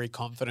are very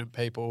confident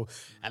people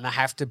and they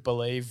have to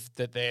believe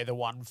that they're the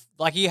one.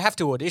 Like you have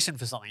to audition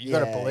for something. You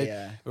got to believe.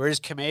 Whereas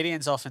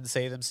comedians often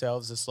see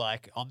themselves as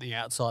like on the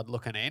outside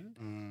looking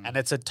in, and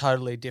it's a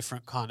totally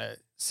different kind of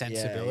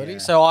sensibility.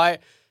 So I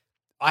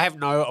have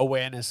no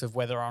awareness of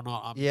whether or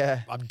not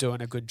I'm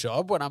doing a good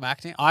job when I'm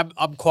acting.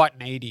 I'm quite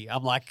needy.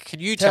 I'm like, can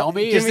you tell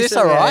me? Is this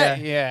all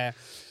right? Yeah.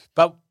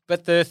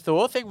 But the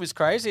Thor thing was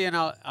crazy, and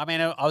I mean,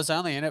 I was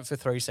only in it for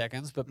 3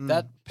 seconds, but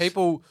that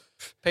people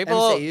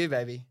MCU,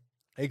 baby.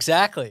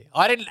 Exactly.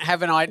 I didn't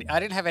have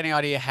any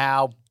idea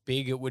how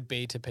big it would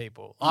be to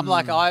people. I'm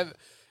like,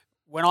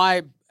 when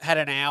I had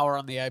an hour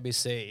on the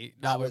ABC,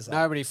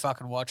 nobody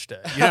fucking watched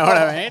it. You know what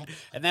I mean?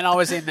 And then I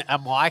was in a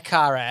My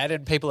Car ad,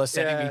 and people are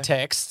sending me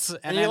texts.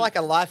 And you're like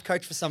a life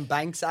coach for some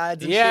banks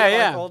ads and shit.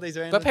 Like all these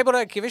but people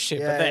don't give a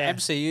shit. But the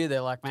MCU, they're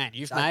like, man,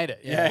 you've made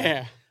it.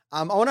 Yeah.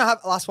 I want to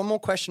ask one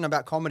more question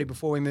about comedy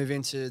before we move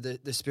into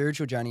the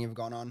spiritual journey you've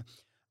gone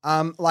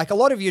on. Like a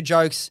lot of your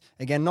jokes,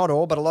 again, not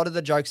all, but a lot of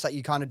the jokes that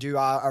you kind of do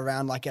are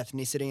around like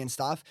ethnicity and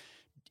stuff.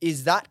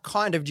 Is that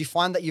kind of, do you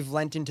find that you've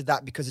lent into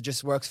that because it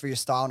just works for your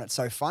style and it's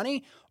so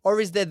funny?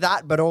 Or is there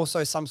that, but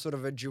also some sort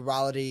of a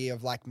duality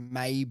of like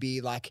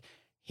maybe like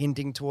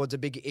hinting towards a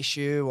big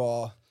issue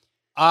or?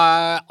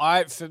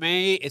 For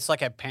me, it's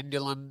like a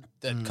pendulum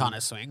that kind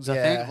of swings, I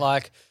think.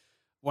 Like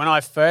when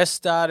I first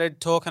started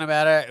talking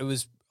about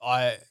it,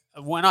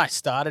 when I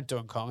started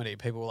doing comedy,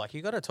 people were like,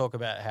 you got to talk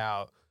about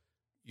how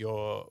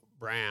you're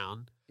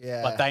brown.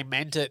 Yeah. But they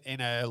meant it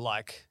in a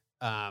like,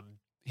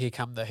 here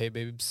come the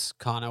Habibs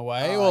kind of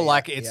way.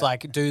 It's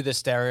like do the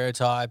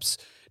stereotypes,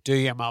 do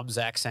your mum's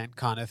accent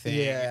kind of thing.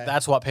 Yeah.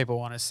 That's what people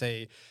want to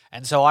see.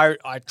 And so I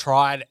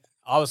tried,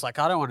 I was like,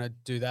 I don't want to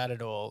do that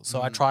at all.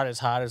 So I tried as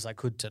hard as I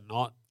could to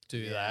not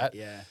do that.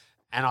 Yeah.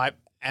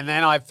 And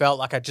then I felt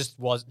like I just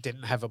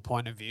didn't have a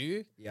point of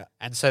view. Yeah.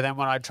 And so then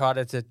when I tried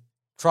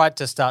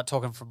to start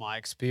talking from my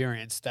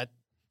experience, that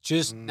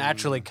just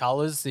naturally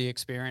colors the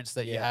experience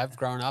that you have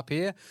growing up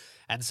here.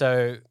 And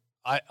so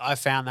I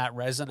found that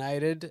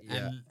resonated.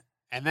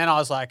 And then I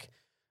was like,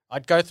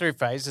 I'd go through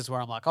phases where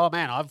I'm like, oh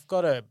man, I've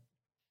got a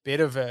bit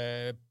of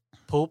a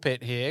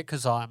pulpit here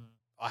because I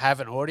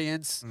have an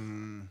audience.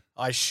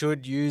 I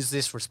should use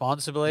this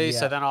responsibly. Yeah.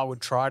 So then I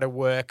would try to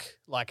work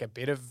like a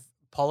bit of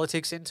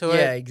politics into it.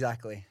 Yeah,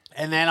 exactly.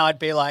 And then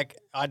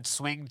I'd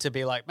swing to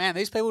be like, man,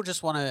 these people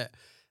just want to,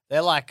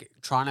 they're like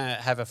trying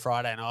to have a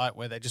Friday night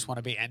where they just want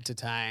to be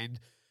entertained.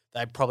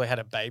 They probably had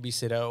a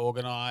babysitter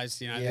organized,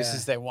 this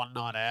is their one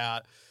night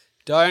out.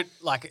 Don't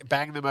like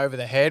bang them over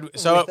the head.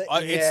 So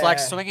it's like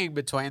swinging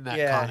between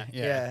that kind of,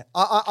 Yeah.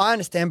 I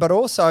understand, but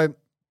also,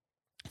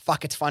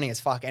 fuck, it's funny as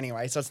fuck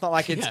anyway. So it's not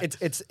like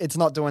it's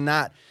not doing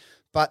that.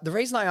 But the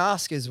reason I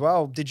ask as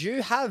well, did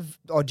you have,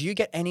 or do you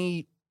get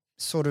any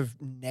sort of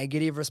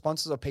negative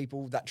responses or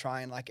people that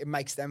try and like, it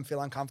makes them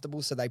feel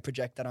uncomfortable so they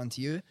project that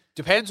onto you?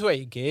 Depends where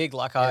you gig.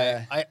 Like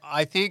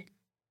I think,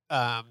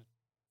 some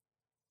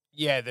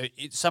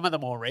of the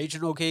more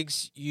regional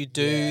gigs you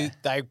do,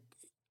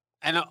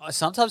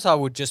 sometimes I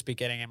would just be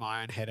getting in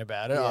my own head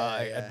about it.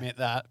 I admit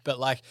that. But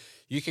like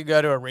you can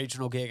go to a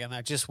regional gig and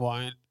they just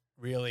won't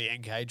really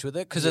engage with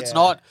it because it's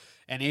not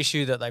an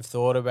issue that they've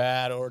thought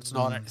about, or it's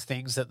not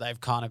things that they've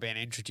kind of been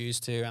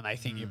introduced to and they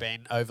think you're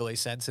being overly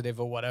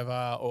sensitive or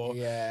whatever. Or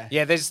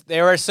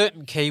there are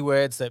certain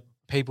keywords that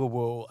people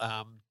will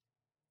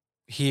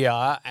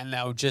hear and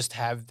they'll just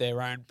have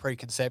their own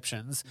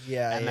preconceptions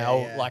and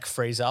they'll like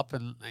freeze up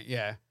and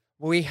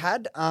Well, we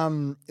had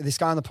this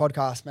guy on the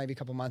podcast maybe a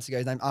couple of months ago.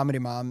 His name Ahmed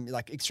Imam,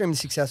 like extremely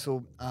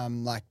successful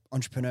like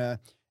entrepreneur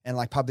and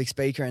like public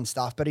speaker and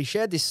stuff. But he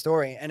shared this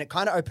story and it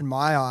kind of opened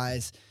my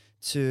eyes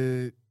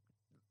to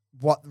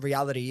what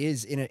reality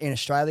is in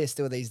Australia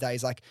still these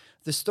days. Like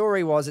the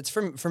story was, it's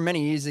from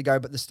many years ago,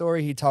 but the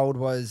story he told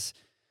was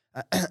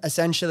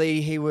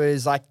essentially he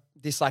was like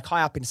this like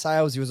high up in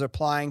sales. He was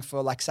applying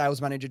for like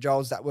sales manager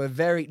jobs that were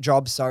very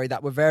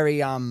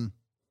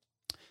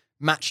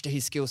matched to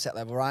his skill set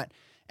level, right?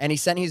 And he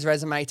sent his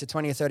resume to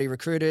 20 or 30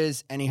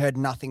 recruiters and he heard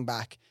nothing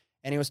back.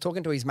 And he was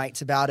talking to his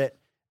mates about it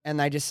and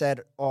they just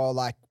said, oh,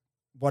 like,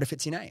 what if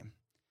it's your name?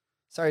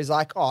 So he's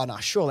like, oh, no,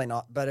 surely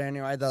not. But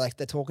anyway, they're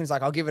talking. He's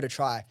like, I'll give it a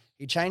try.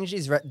 He changed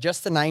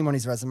just the name on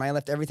his resume,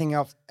 left everything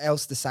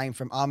else the same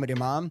from Ahmed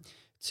Imam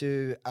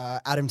to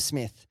Adam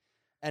Smith.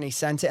 And he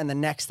sent it. And the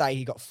next day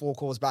he got 4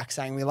 calls back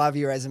saying, we love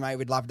your resume.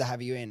 We'd love to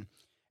have you in.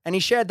 And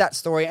he shared that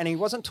story and he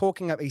wasn't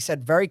talking, he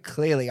said very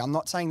clearly, I'm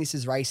not saying this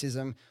is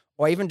racism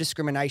or even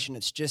discrimination.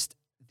 It's just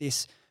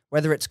this,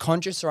 whether it's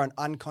conscious or an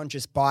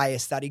unconscious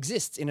bias that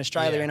exists in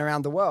Australia and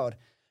around the world.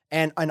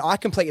 And I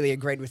completely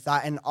agreed with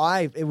that. And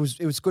it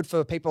was good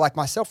for people like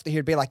myself to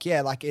hear, be like,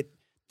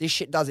 this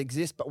shit does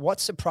exist. But what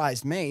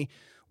surprised me,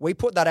 we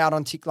put that out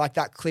on like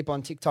that clip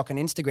on TikTok and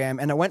Instagram,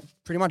 and it went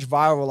pretty much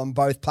viral on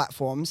both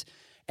platforms.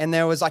 And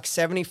there was like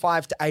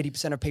 75 to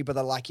 80% of people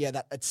that are like,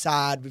 that it's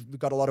sad. We've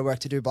got a lot of work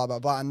to do, blah, blah,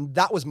 blah. And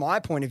that was my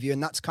point of view.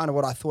 And that's kind of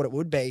what I thought it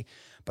would be.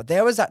 But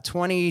there was that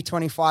 20,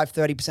 25,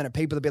 30% of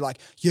people that be like,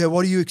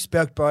 what do you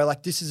expect, bro?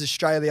 Like, this is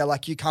Australia.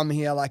 Like, you come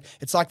here. Like,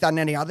 it's like that in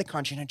any other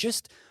country. And it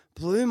just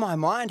blew my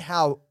mind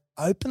how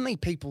openly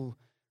people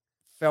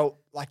felt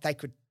like they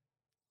could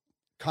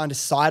kind of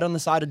side on the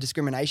side of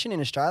discrimination in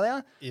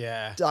Australia.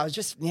 Yeah. I was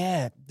just,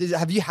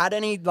 have you had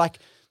any like,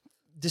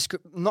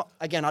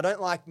 I don't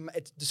like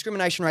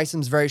discrimination,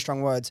 racism is very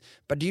strong words,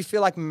 but do you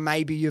feel like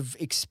maybe you've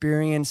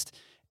experienced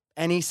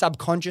any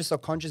subconscious or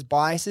conscious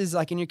biases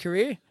like in your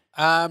career?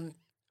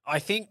 I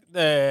think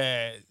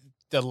the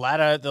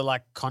latter, the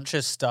like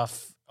conscious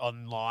stuff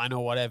online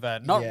or whatever,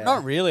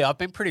 not really. I've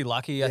been pretty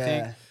lucky, I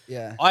think.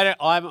 Yeah.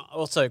 I'm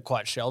also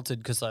quite sheltered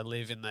because I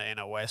live in the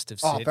inner west of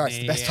Sydney. Oh, it's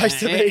the best place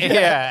to be.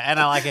 Yeah, and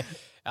I like it.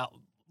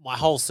 My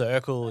whole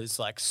circle is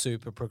like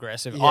super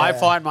progressive. Yeah. I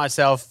find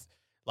myself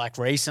like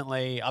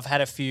recently, I've had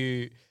a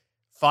few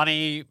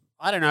funny,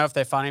 I don't know if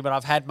they're funny, but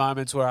I've had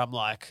moments where I'm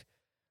like,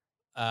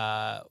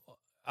 I'll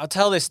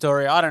tell this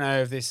story. I don't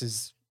know if this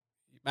is,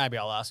 maybe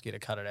I'll ask you to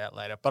cut it out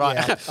later.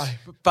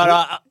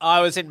 But I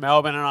was in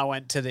Melbourne and I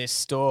went to this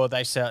store.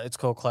 They sell, it's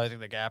called Clothing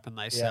the Gap, and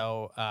they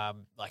sell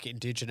like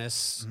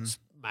Indigenous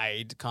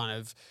made kind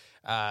of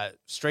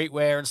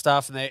streetwear and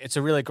stuff. And it's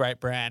a really great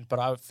brand. But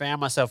I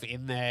found myself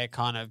in there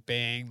kind of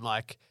being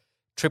like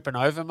tripping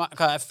over.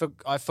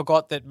 I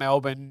forgot that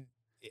Melbourne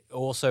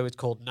also it's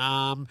called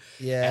Naarm.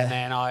 Yeah. And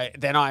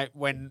then I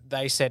when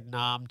they said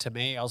Naarm to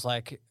me, I was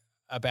like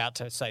about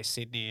to say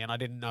Sydney, and I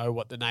didn't know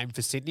what the name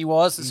for Sydney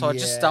was, and so I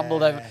just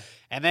stumbled over.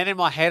 And then in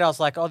my head, I was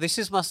like, "Oh,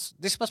 this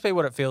must be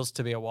what it feels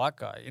to be a white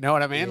guy." You know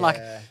what I mean?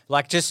 Yeah.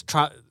 Like just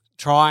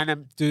trying to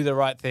do the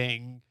right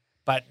thing,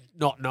 but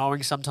not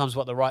knowing sometimes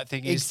what the right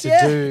thing is to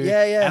do.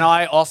 Yeah. And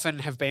I often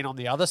have been on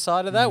the other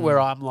side of that, where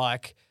I'm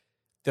like,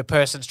 the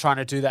person's trying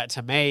to do that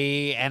to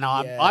me, and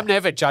I'm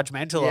never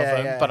judgmental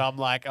of them, but I'm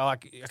like, I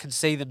can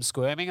see them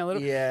squirming a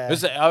little. Yeah.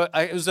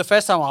 It was the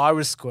first time I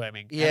was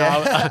squirming.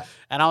 Yeah.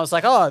 And I was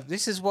like, oh,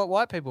 this is what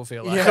white people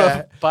feel like.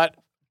 Yeah. but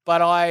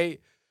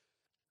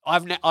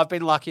I've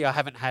been lucky. I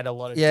haven't had a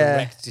lot of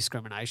direct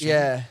discrimination.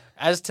 Yeah.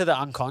 As to the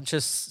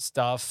unconscious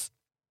stuff,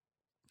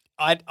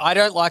 I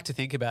don't like to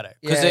think about it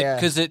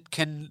because it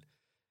can.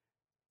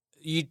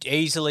 You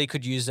easily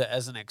could use it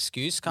as an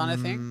excuse kind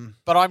of thing.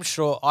 But I'm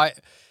sure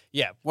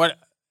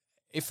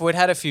if we'd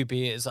had a few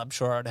beers, I'm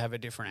sure I'd have a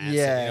different answer.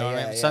 Yeah, you know what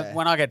I mean? So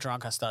when I get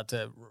drunk, I start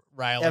to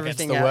rail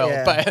Everything against the world.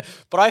 Yeah.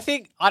 But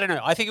I don't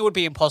know. I think it would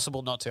be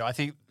impossible not to. I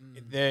think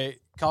the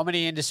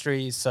comedy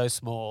industry is so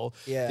small.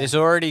 Yeah. There's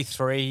already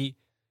 3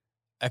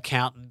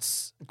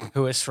 accountants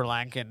who are Sri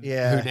Lankan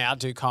who now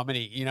do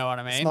comedy. You know what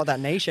I mean? It's not that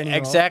niche anymore.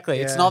 Exactly.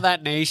 Yeah. It's not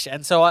that niche.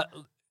 And so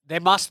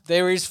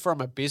there is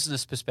from a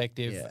business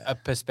perspective, a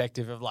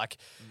perspective of like,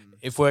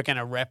 if we're going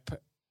to rep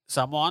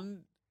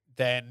someone,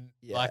 then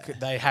like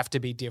they have to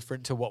be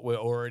different to what we're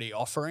already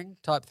offering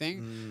type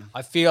thing.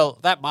 I feel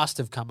that must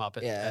have come up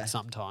at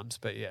some times,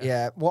 but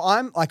Yeah. Well,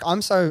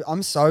 I'm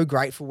so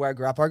grateful where I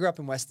grew up. I grew up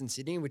in Western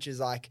Sydney, which is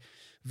like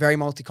very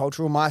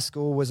multicultural. My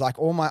school was like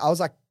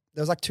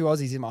there was like 2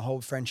 Aussies in my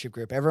whole friendship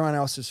group. Everyone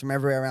else was from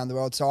everywhere around the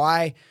world. So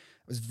I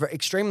was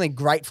extremely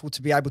grateful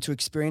to be able to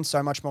experience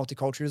so much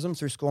multiculturalism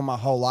through school my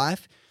whole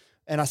life.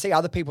 And I see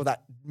other people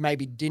that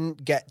maybe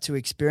didn't get to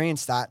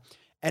experience that.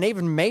 And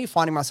even me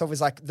finding myself is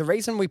like the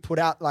reason we put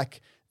out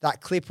like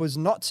that clip was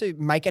not to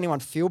make anyone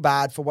feel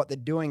bad for what they're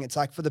doing. It's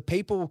like for the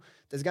people,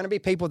 there's going to be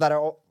people that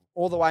are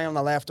all the way on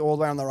the left, all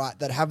the way on the right,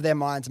 that have their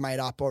minds made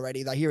up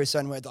already. They hear a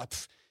certain word like,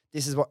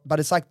 this is what, but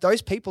it's like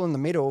those people in the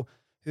middle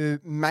who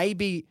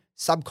maybe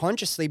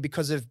subconsciously,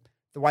 because of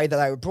the way that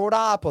they were brought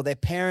up or their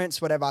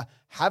parents, whatever,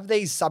 have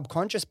these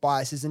subconscious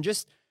biases, and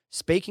just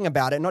speaking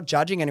about it, not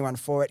judging anyone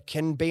for it,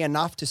 can be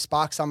enough to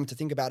spark someone to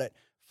think about it.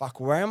 Fuck,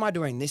 where am I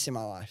doing this in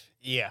my life?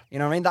 Yeah. You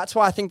know what I mean? That's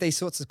why I think these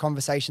sorts of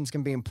conversations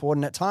can be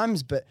important at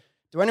times. But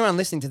to anyone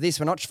listening to this,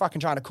 we're not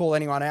fucking trying to call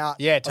anyone out.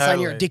 Yeah, totally. Or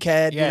saying you're a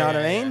dickhead, you know what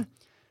I mean?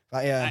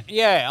 But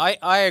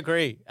I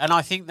agree. And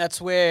I think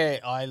that's where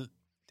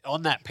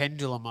on that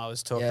pendulum I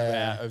was talking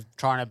about of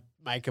trying to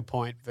make a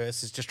point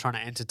versus just trying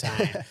to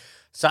entertain.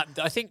 So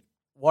I think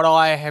what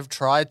I have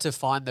tried to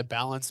find the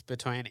balance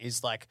between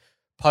is like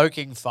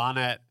poking fun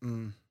at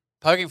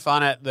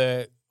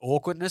the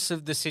awkwardness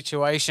of the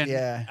situation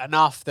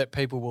enough that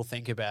people will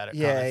think about it.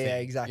 Yeah,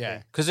 exactly.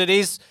 Yeah, because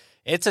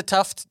it's a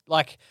tough,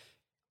 like,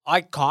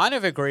 I kind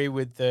of agree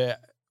with the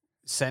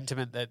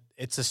sentiment that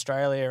it's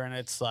Australia and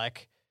it's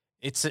like,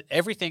 it's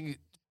everything,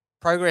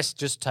 progress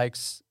just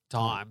takes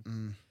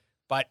time.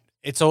 But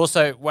it's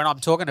also, when I'm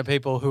talking to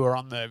people who are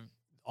on the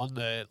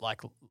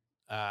like,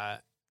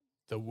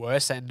 the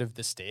worst end of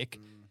the stick,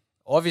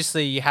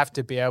 obviously you have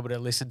to be able to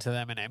listen to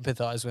them and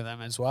empathize with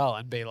them as well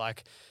and be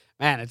like,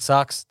 man, it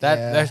sucks.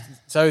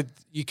 So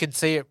you can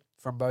see it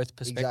from both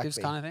perspectives,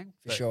 kind of thing.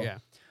 For sure. Yeah.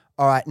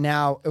 All right.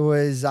 Now, it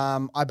was,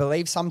 I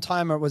believe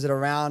sometime, or was it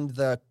around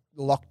the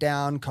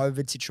lockdown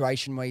COVID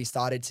situation where you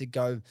started to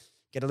go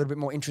get a little bit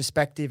more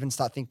introspective and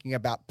start thinking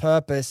about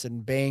purpose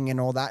and being and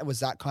all that? Was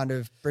that kind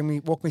of,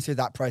 walk me through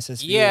that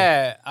process for you?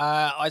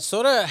 I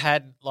sort of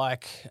had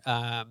like,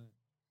 I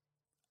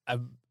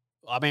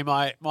mean,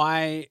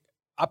 my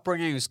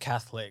upbringing was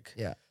Catholic.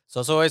 Yeah. So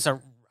I was always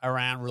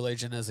around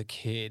religion as a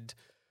kid,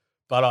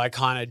 but I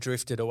kind of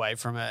drifted away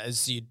from it,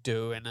 as you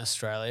do in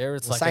Australia.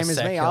 It's like same as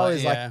me. I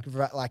was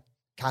like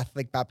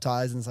Catholic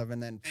baptized and stuff,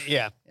 and then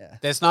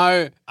there's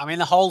no. I mean,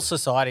 the whole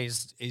society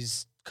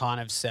is kind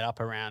of set up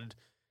around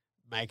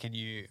making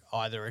you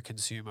either a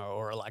consumer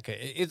or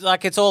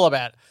it's all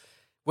about.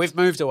 We've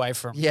moved away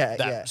from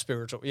that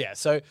spiritual. Yeah.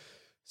 So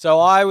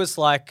I was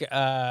like.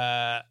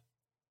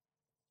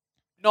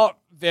 Not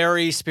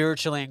very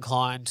spiritually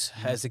inclined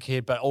as a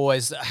kid, but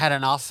always had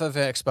enough of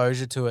an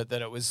exposure to it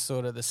that it was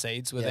sort of the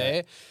seeds were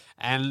there.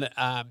 And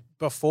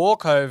before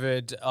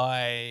COVID,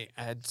 I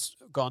had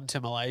gone to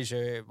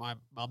Malaysia. My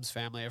mum's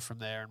family are from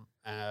there,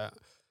 and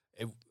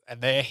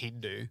they're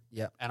Hindu.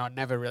 Yeah. And I'd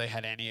never really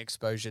had any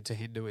exposure to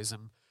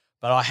Hinduism,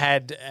 but I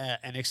had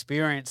an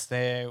experience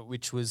there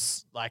which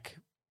was like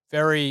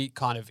very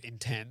kind of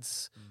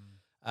intense.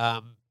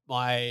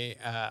 My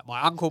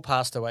uncle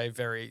passed away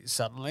very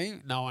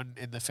suddenly. No one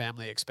in the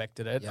family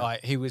expected it.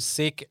 Yep. He was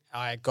sick.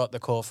 I got the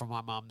call from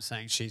my mum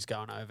saying she's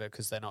going over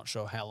because they're not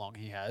sure how long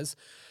he has.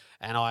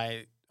 And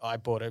I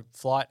bought a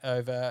flight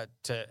over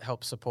to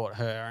help support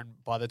her.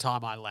 And by the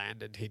time I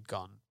landed, he'd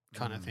gone,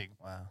 kind of thing.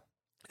 Wow.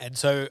 And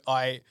so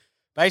I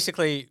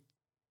basically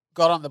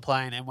got on the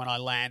plane, and when I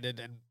landed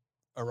and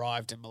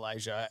arrived in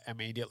Malaysia,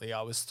 immediately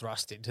I was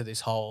thrust into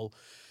this whole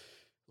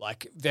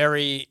like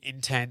very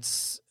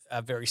intense,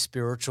 a very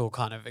spiritual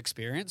kind of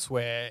experience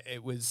where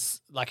it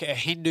was like a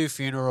Hindu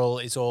funeral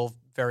is all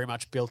very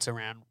much built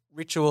around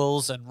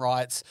rituals and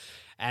rites.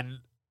 And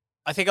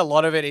I think a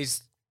lot of it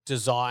is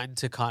designed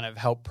to kind of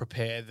help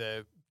prepare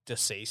the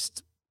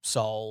deceased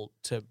soul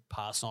to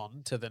pass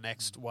on to the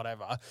next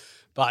whatever.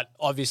 But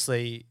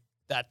obviously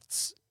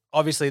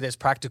there's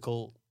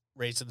practical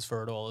reasons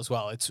for it all as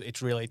well.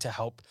 It's really to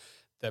help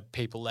the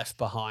people left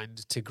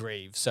behind to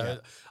grieve. So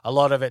a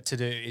lot of it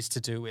is to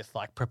do with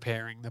like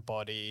preparing the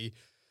body,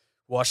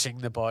 washing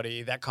the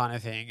body, that kind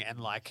of thing. And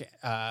like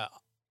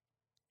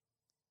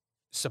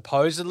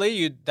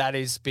supposedly that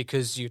is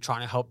because you're trying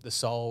to help the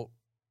soul,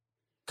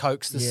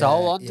 coax the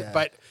soul on.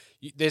 But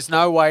there's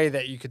no way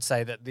that you could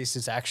say that this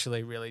is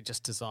actually really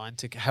just designed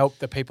to help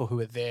the people who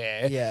are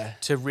there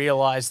to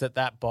realize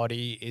that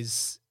body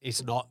is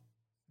not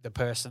the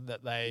person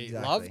that they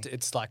loved.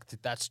 It's like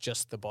that's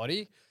just the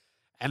body.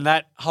 And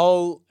that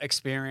whole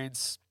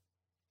experience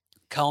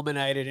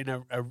culminated in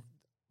a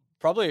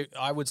probably,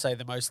 I would say,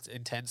 the most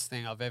intense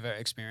thing I've ever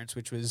experienced,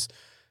 which was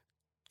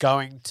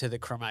going to the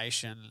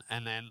cremation.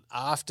 And then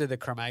after the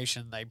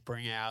cremation, they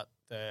bring out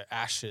the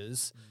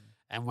ashes.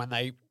 And when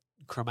they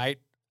cremate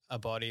a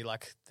body,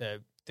 like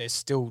there's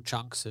still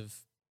chunks of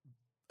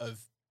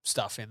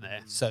stuff in there.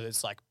 So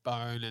there's like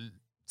bone and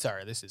 –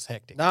 sorry, this is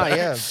hectic.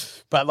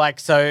 But like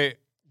so –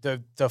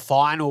 The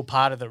final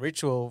part of the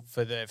ritual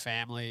for the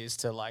family is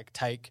to like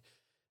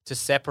to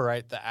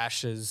separate the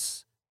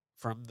ashes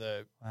from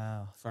the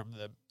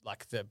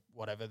like the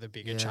whatever the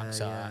bigger chunks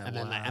are, and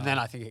then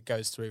I think it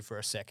goes through for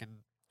a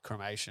second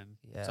cremation.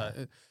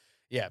 So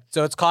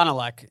it's kind of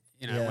like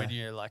when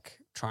you're like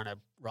trying to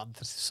run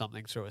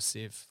something through a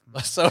sieve,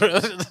 sort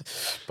of.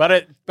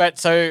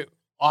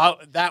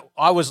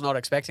 I was not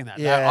expecting that.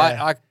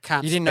 I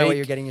can't. You didn't know what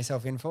you're getting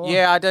yourself in for.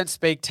 Yeah, I don't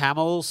speak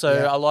Tamil,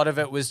 so a lot of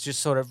it was just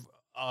sort of.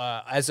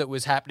 as it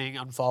was happening,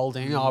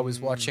 unfolding, I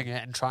was watching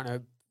it and trying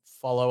to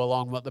follow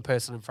along what the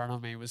person in front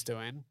of me was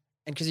doing.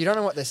 And because you don't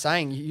know what they're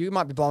saying, you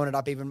might be blowing it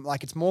up even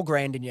like it's more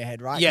grand in your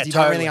head, right? Yeah, you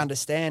totally. don't really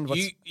understand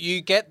what's...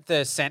 You get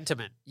the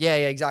sentiment. Yeah,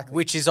 exactly.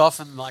 Which is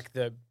often like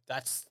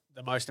that's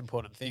the most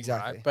important thing,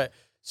 exactly. Right? But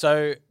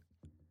so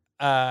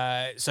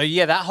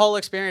yeah, that whole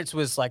experience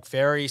was like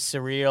very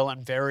surreal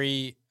and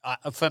very,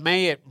 for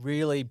me, it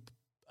really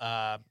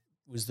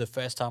was the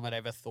first time I'd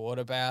ever thought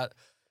about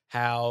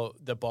how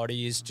the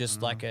body is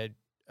just like a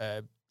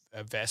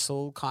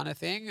vessel kind of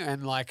thing,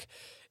 and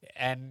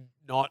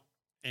not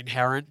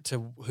inherent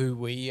to who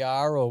we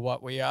are or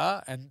what we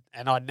are, and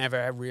I'd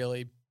never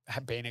really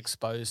have been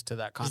exposed to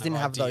that kind of idea.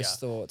 Didn't have those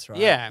thoughts, right?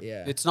 Yeah,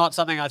 it's not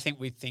something I think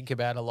we think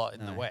about a lot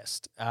in the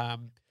West.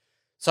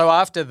 So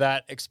after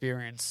that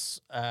experience,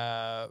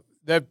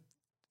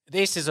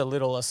 this is a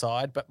little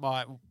aside, but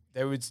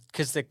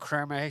because the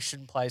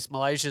cremation place,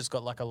 Malaysia's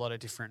got like a lot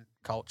of different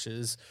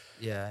cultures.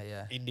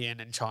 Yeah. Indian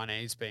and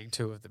Chinese being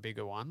two of the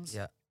bigger ones.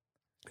 Yeah.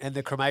 And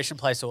the cremation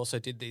place also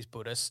did these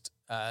Buddhist.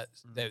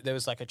 There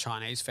was like a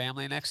Chinese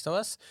family next to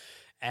us,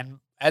 and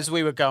as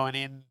we were going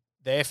in,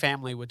 their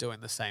family were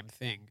doing the same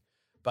thing.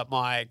 But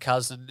my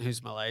cousin,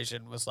 who's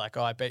Malaysian, was like,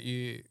 "Oh, I bet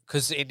you,"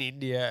 because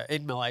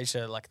in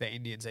Malaysia, like the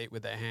Indians eat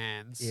with their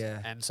hands,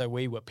 and so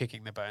we were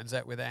picking the bones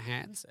out with our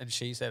hands. And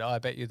she said, "Oh, I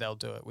bet you they'll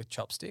do it with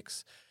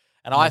chopsticks."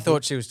 And I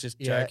thought she was just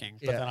joking,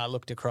 but then I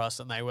looked across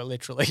and they were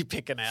literally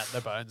picking out the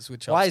bones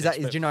with chopsticks. Why is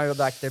that? Do you know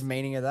like the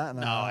meaning of that?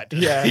 No, I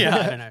don't. Yeah,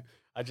 I don't know.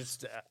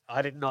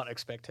 I did not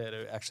expect her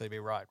to actually be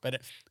right. But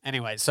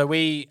anyway, so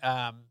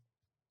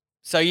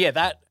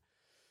that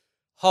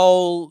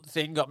whole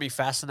thing got me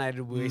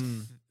fascinated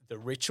with the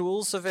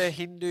rituals of a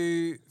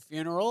Hindu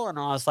funeral. And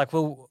I was like,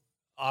 well,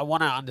 I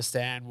want to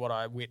understand what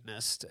I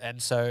witnessed.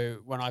 And so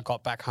when I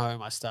got back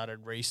home, I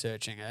started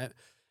researching it.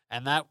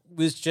 And that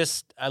was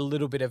just a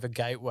little bit of a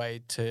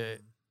gateway to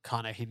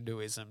kind of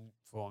Hinduism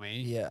for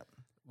me. Yeah.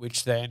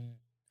 Which then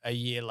a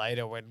year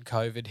later when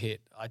COVID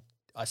hit,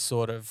 I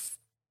sort of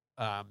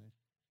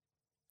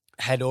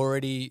had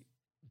already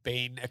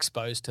been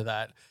exposed to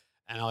that,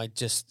 and it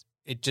just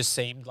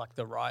seemed like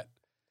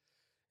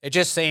it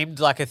just seemed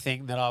like a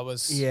thing that I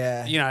was,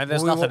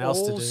 there's nothing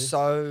else to do.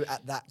 So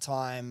at that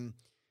time,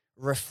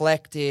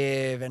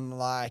 reflective and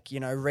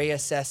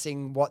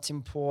reassessing what's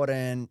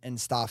important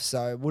and stuff.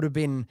 So it would have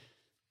been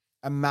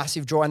a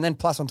massive joy. And then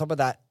plus on top of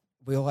that,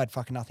 we all had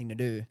fucking nothing to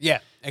do. Yeah,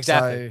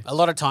 exactly. So, a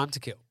lot of time to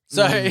kill.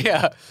 So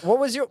yeah. What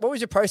was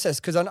your process?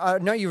 Because I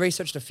know you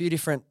researched a few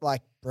different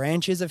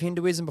branches of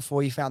Hinduism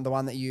before you found the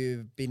one that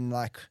you've been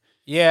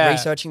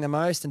researching the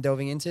most and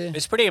delving into.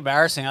 It's pretty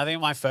embarrassing. I think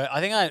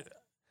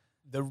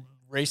the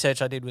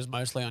research I did was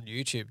mostly on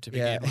YouTube to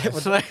begin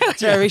with.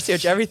 So I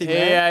research everything.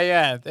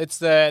 Yeah. That's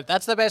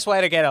the best way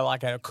to get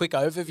a quick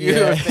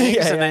overview of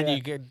things, and then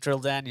you can drill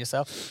down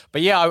yourself.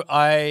 But yeah,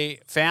 I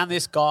found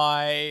this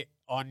guy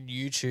on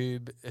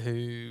YouTube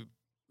who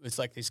was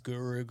like this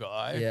guru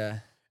guy. Yeah.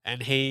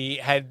 And he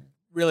had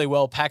really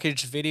well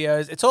packaged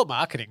videos. It's all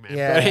marketing, man.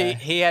 Yeah. But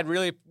he had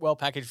really well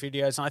packaged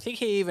videos, and I think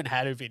he even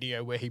had a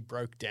video where he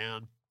broke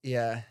down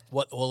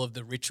what all of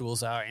the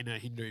rituals are in a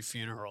Hindu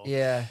funeral.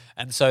 Yeah.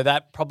 And so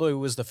that probably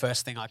was the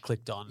first thing I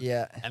clicked on.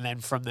 Yeah. And then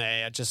from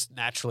there, I just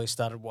naturally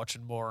started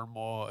watching more and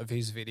more of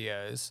his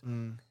videos.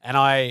 And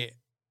I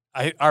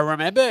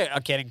remember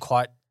getting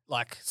quite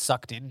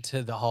sucked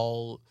into the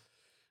whole.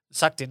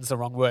 Sucked in's the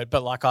wrong word,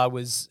 but I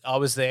was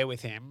there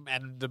with him,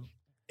 and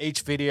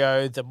each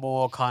video, the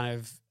more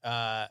kind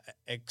of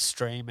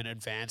extreme and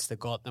advanced it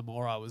got, the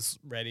more I was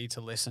ready to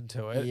listen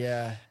to it.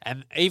 Yeah.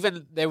 And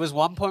even there was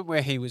one point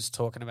where he was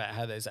talking about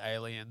how there's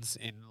aliens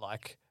in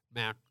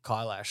Mount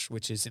Kailash,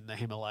 which is in the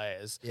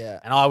Himalayas. Yeah.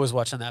 And I was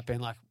watching that being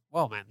like,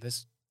 well, man,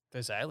 there's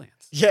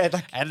aliens. Yeah.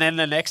 And then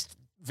the next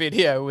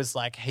video was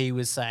he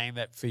was saying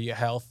that for your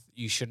health,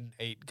 you shouldn't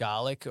eat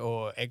garlic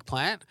or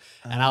eggplant.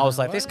 And I was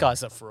like, this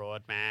guy's a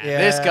fraud, man. Yeah.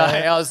 This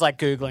guy, I was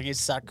Googling, is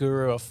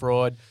Satguru a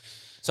fraud?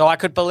 So I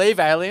could believe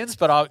aliens,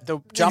 but the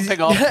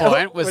jumping off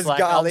point was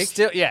garlic.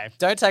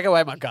 Don't take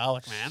away my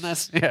garlic, man.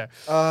 That's,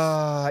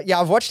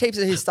 I've watched heaps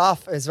of his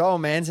stuff as well,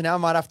 man. So now I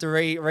might have to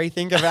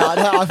rethink about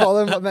how I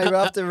follow him, but maybe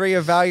I'll have to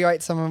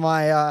reevaluate some of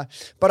my,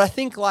 but I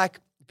think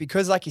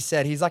because you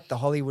said, he's the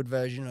Hollywood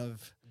version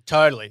of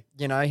totally,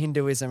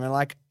 Hinduism.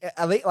 And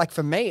at least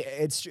for me,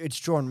 it's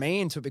drawn me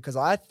into it because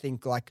I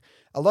think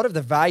a lot of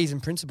the values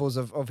and principles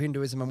of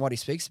Hinduism and what he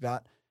speaks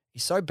about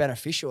is so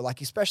beneficial,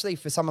 especially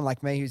for someone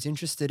like me who's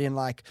interested in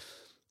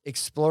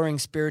exploring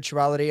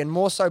spirituality and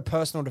more so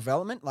personal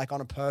development,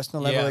 on a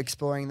personal level,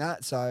 exploring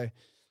that. So,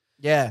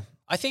 yeah.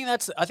 I think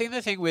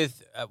the thing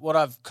with what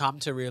I've come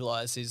to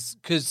realize is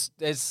because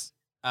there's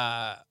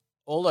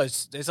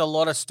there's a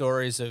lot of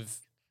stories of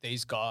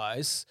these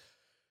guys,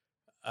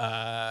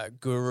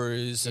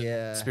 gurus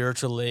and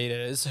spiritual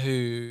leaders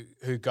who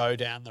go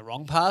down the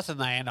wrong path and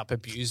they end up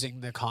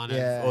abusing the kind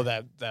of, or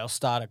they'll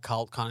start a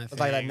cult kind of thing.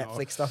 Like that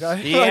Netflix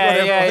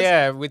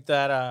doco. With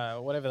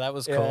that, whatever that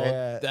was called.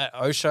 That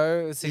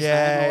Osho is his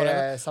name or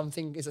whatever.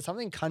 Something, is it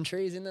something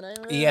country is in the name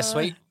of it? Yeah,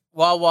 sweet.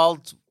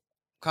 Wild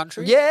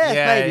country. Yeah,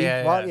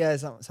 maybe. What? Yeah,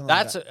 something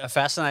that's like that. a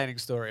fascinating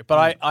story.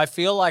 But I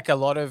feel like a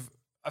lot of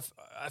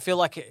I feel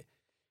like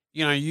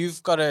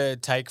you've got to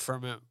take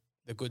from it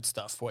the good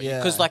stuff.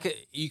 Because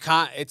you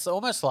can't. It's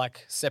almost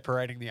like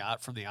separating the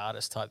art from the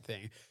artist type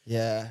thing.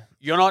 Yeah,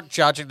 you're not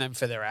judging them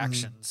for their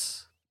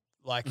actions.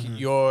 Like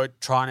you're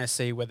trying to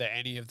see whether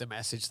any of the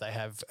message they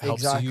have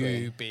helps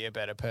you be a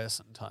better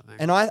person type thing.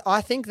 And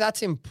I think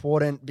that's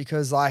important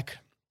because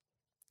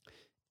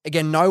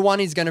again, no one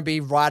is going to be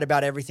right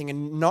about everything,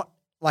 and not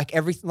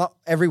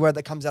every word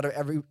that comes out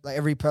of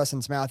every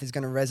person's mouth is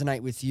going to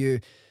resonate with you.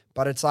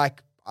 But it's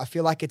like, I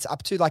feel like it's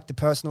up to like the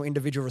personal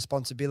individual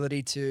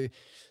responsibility to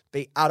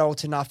be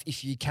adult enough,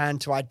 if you can,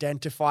 to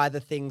identify the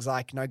things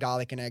like no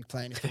garlic and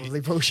eggplant is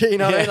probably bullshit, you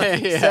know what I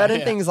mean? Like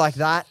certain things like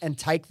that, and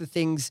take the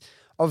things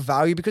of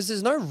value, because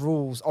there's no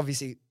rules.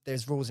 Obviously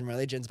there's rules in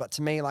religions, but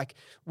to me, like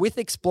with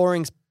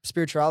exploring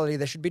spirituality,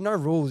 there should be no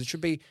rules. It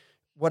should be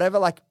whatever,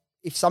 like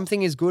if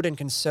something is good and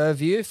can serve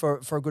you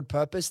for a good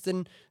purpose,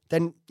 then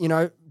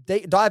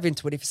dive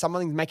into it. If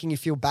something's making you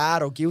feel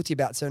bad or guilty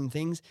about certain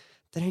things,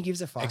 then who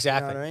gives a fuck?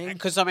 Exactly. You know what I mean?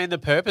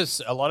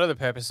 Because a lot of the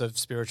purpose of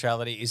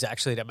spirituality is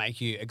actually to make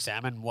you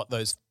examine what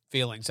those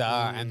feelings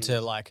are, and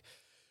to like,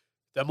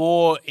 the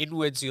more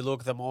inwards you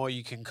look, the more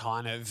you can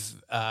kind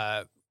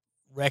of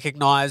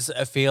recognize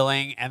a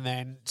feeling, and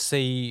then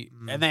see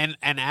and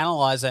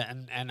analyze it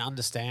and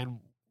understand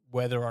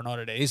whether or not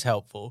it is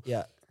helpful.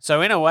 Yeah.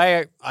 So in a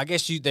way, I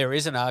guess there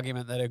is an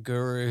argument that a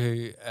guru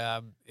who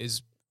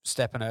is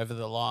stepping over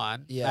the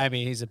line,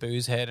 maybe he's a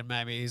booze head and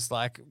maybe he's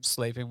like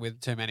sleeping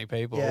with too many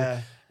people.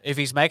 Yeah. If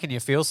he's making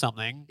you feel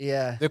something,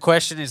 the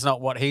question is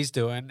not what he's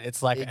doing.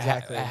 It's like,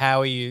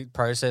 how are you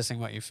processing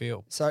what you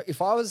feel? So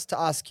if I was to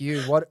ask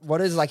you, what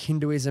does like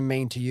Hinduism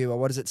mean to you, or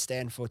what does it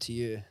stand for to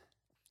you?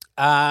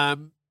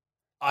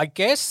 I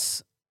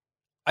guess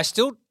I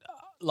still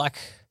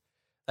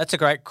that's a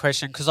great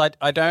question, because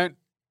I don't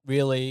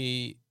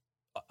really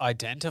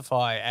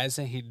identify as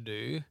a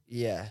Hindu.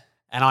 Yeah.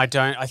 And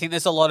I think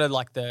there's a lot of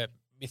like the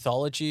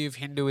mythology of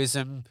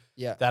Hinduism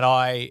that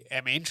I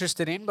am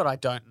interested in, but I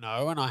don't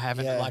know, and I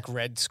haven't like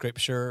read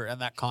scripture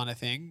and that kind of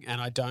thing, and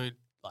I don't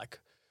like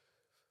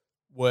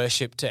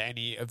worship to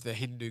any of the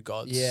Hindu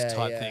gods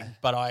type thing.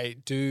 But I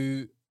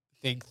do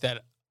think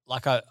that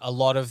like a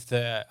lot of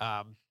the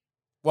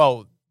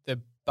the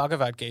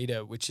Bhagavad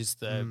Gita, which is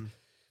the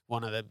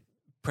one of the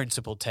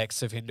principal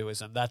texts of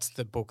Hinduism, that's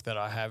the book that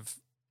I have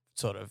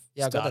sort of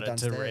started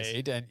to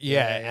read, and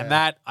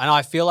and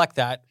I feel like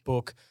that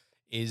book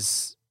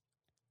is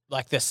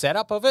like, the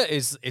setup of it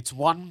is, it's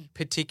one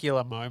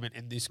particular moment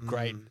in this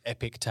great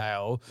epic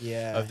tale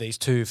of these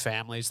two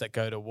families that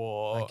go to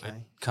war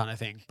and kind of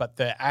thing. But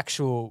the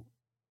actual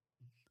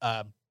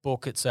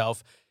book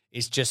itself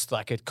is just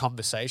like a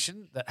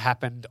conversation that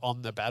happened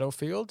on the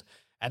battlefield.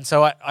 And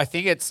so I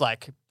think it's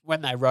like,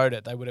 when they wrote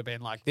it, they would have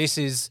been like, this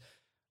is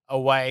a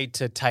way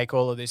to take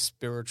all of this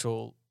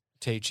spiritual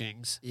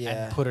teachings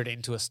and put it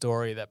into a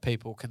story that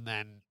people can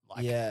then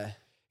like,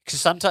 because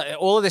sometimes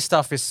all of this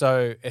stuff is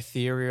so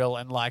ethereal,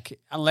 and like,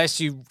 unless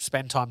you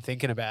spend time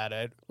thinking about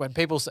it, when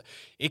people say,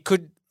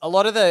 a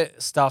lot of the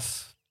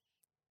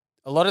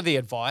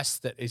advice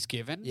that is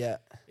given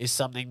is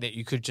something that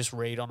you could just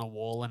read on a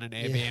wall in an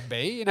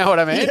Airbnb. You know what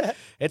I mean?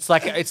 It's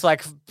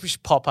like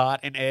pop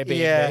art in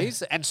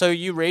Airbnbs, and so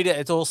you read it,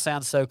 it all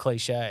sounds so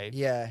cliche.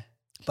 Yeah,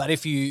 but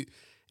if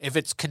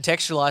it's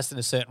contextualized in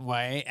a certain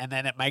way, and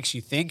then it makes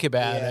you think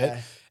about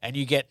it, and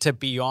you get to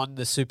beyond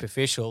the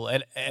superficial,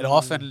 it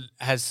often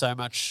has so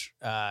much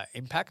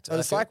impact. But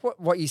it's like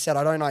what you said,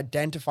 I don't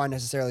identify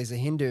necessarily as a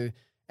Hindu.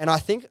 And I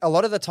think a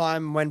lot of the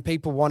time when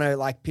people want to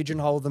like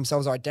pigeonhole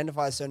themselves or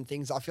identify certain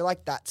things, I feel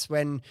like that's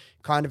when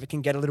kind of it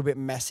can get a little bit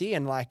messy.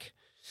 And like,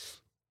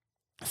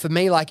 for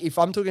me, like if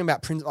I'm talking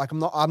about like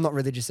I'm not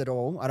religious at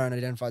all. I don't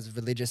identify as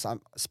religious. I'm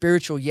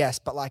spiritual, yes,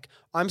 but like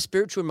I'm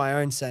spiritual in my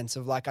own sense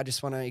of like, I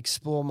just want to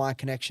explore my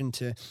connection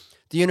to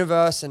the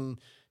universe and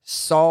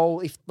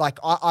soul. If like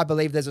I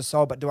believe there's a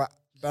soul, but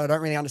I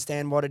don't really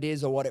understand what it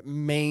is or what it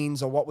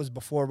means or what was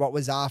before, what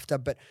was after.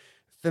 But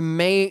for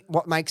me,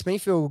 what makes me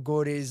feel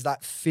good is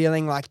that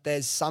feeling like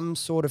there's some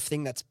sort of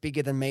thing that's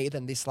bigger than me,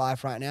 than this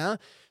life right now.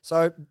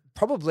 So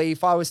probably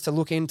if I was to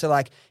look into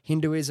like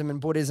Hinduism and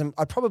Buddhism,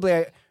 I'd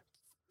probably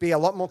be a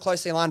lot more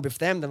closely aligned with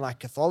them than like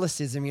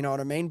Catholicism, you know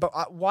what I mean?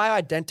 But why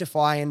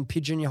identify and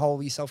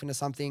pigeonhole yourself into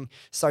something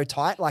so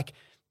tight, like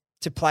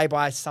to play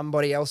by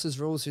somebody else's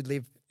rules who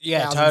lived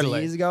thousands of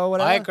years ago or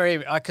whatever? I agree,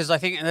 because I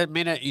think the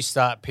minute you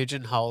start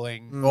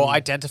pigeonholing or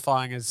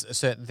identifying as a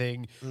certain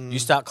thing, you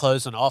start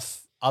closing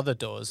off other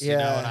doors, you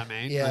know what I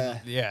mean?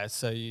 Yeah.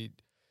 So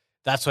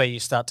that's where you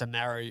start to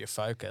narrow your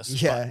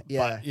focus.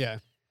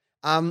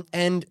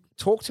 And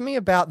talk to me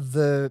about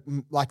the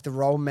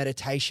role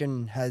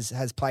meditation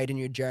has played in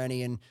your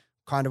journey, and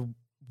kind of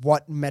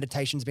what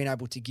meditation's been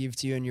able to give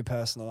to you in your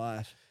personal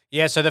life.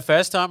 Yeah, so the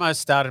first time I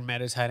started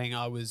meditating,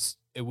 it was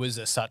a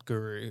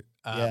Satguru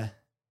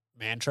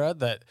mantra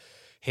that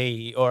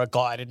or a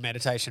guided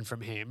meditation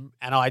from him,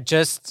 and I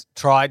just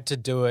tried to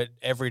do it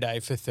every day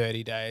for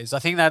 30 days. I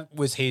think that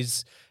was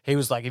his. He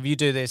was like, if you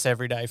do this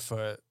every day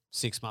for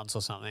 6 months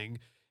or something,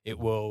 it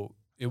will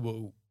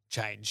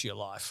change your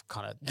life,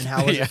 kind of. And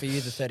how was it for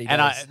you, the 30 days?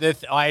 And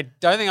I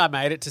don't think I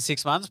made it to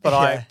 6 months,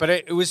 but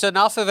it was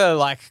enough of a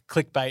like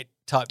clickbait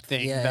type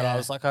thing that I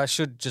was like, I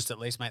should just at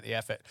least make the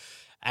effort.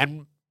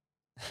 And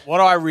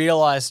what I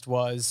realized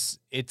was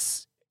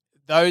it's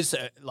those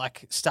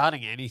like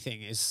starting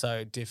anything is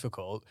so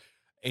difficult.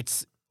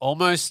 It's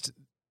almost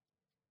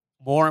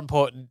more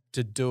important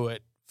to do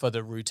it for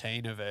the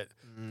routine of it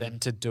than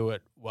to do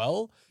it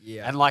well.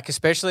 Yeah. And like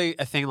especially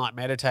a thing like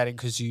meditating,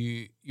 because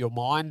your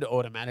mind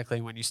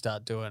automatically when you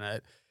start doing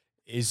it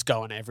is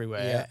going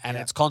everywhere and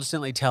it's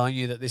constantly telling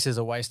you that this is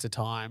a waste of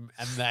time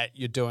and that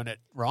you're doing it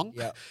wrong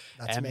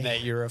and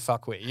that you're a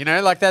fucck. You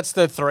know, like that's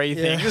the three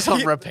things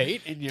on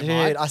repeat in your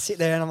mind. I sit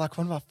there and I'm like,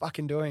 what am I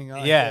fucking doing?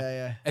 Like,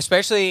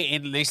 Especially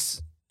in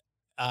this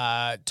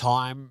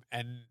time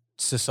and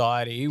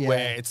society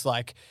where it's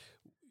like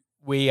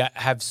we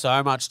have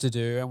so much to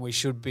do and we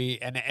should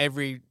be, and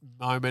every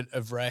moment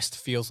of rest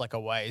feels like a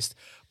waste.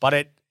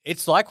 But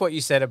it's like what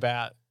you said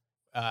about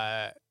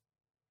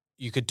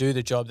you could do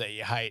the job that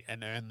you hate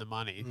and earn the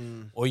money,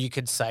 or you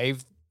could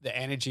save the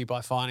energy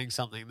by finding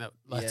something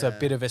that's a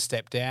bit of a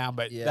step down.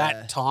 But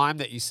that time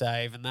that you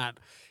save and that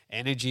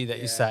energy that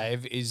you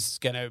save is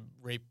going to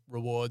reap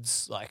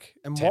rewards like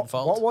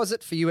tenfold. What was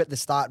it for you at the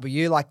start? Were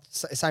you like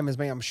same as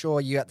me? I'm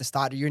sure you at the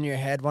start, you're in your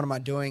head, what am I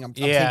doing? I'm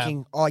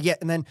thinking,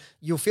 and then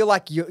you'll feel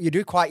like you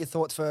do quiet your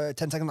thoughts for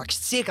 10 seconds. I'm like,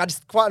 sick. I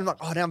just quiet. I'm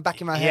like, now I'm back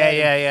in my head.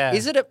 Yeah.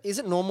 Is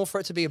it normal for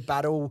it to be a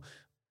battle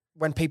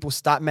when people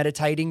start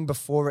meditating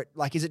before it?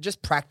 Like, is it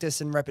just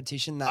practice and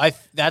repetition?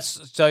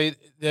 So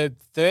the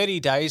 30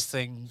 days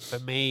thing for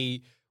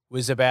me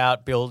was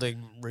about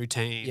building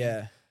routine.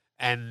 Yeah.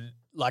 And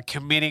like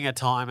committing a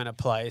time and a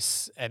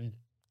place and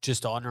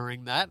just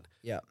honoring that.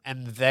 Yeah.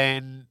 And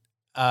then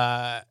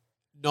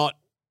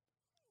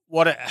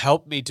what it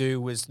helped me do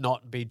was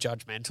not be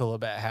judgmental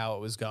about how it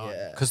was going.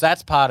 Because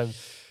that's part of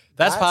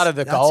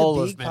the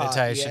goal of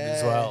meditation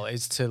as well,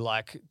 is to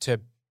like to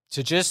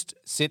just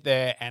sit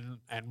there and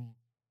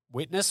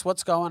witness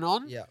what's going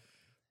on. Yeah.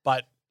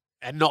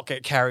 And not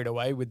get carried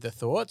away with the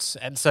thoughts.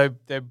 And so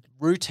the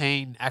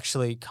routine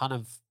actually kind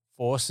of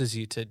forces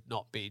you to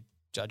not be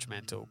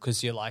judgmental,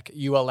 because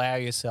you allow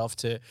yourself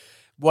to,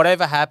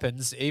 whatever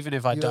happens, even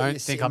if I don't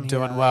think I'm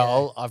doing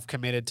well, I've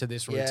committed to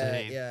this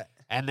routine. Yeah.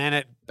 And then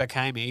it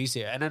became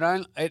easier.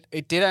 And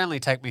it did only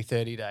take me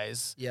 30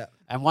 days. Yeah.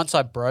 And once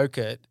I broke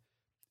it,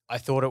 I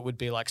thought it would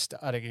be like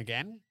starting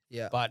again.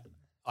 Yeah. But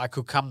I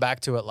could come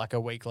back to it like a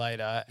week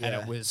later and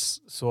it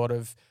was sort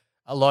of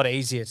a lot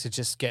easier to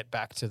just get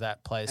back to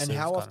that place. And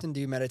how often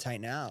do you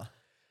meditate now?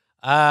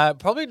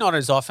 Probably not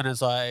as often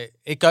as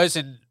it goes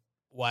in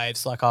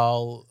waves. Like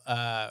I'll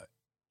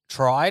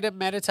try to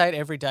meditate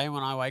every day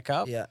when I wake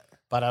up,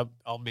 but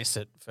I'll miss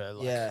it for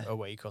like a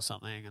week or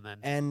something, and then.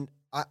 And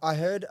I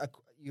heard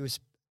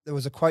there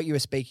was a quote you were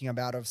speaking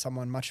about of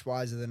someone much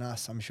wiser than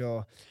us, I'm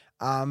sure,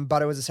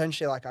 but it was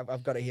essentially like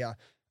I've got it here.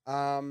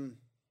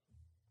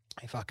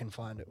 If I can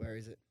find it, where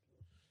is it?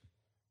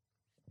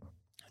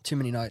 Too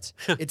many notes.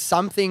 It's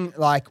something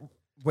like,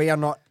 we are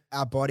not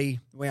our body,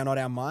 we are not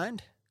our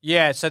mind.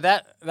 Yeah, so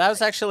that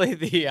was actually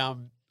the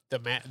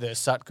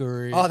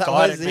Satguru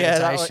guided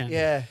meditation.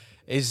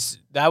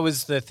 That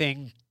was the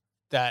thing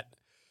that,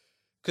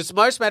 because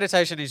most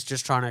meditation is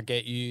just trying to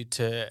get you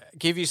to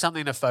give you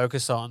something to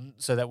focus on,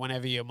 so that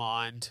whenever your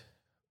mind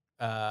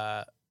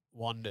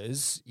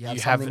wanders, you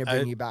have to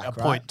bring you back, a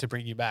point to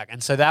bring you back.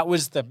 And so that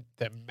was the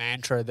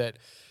mantra that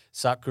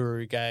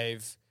Satguru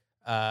gave.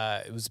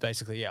 It was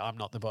basically, I'm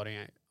not the body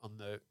on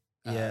the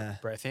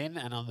breath in,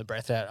 and on the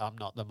breath out, I'm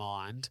not the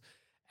mind.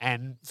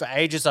 And for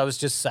ages, I was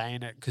just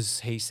saying it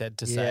because he said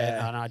to say it,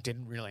 and I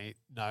didn't really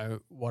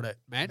know what it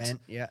meant.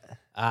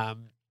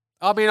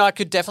 I mean, I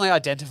could definitely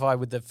identify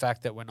with the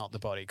fact that we're not the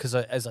body, because,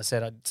 as I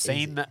said,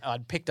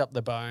 I'd picked up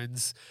the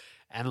bones,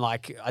 and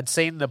like I'd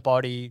seen the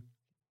body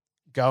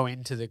go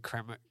into the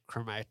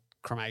crematorium,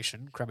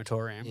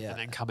 and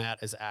then come out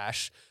as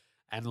ash,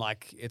 and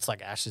like it's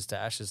like ashes to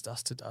ashes,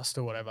 dust to dust,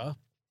 or whatever.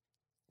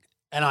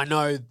 And I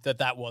know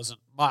that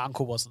wasn't, my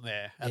uncle wasn't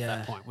there at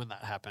that point when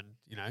that happened,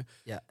 you know?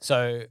 Yeah.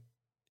 So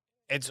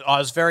I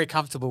was very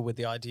comfortable with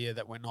the idea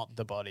that we're not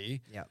the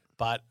body. Yeah.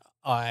 But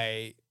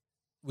I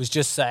was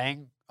just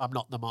saying I'm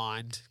not the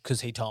mind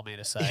because he told me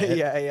to say it.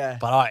 Yeah.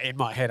 But in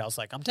my head, I was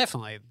like, I'm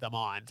definitely the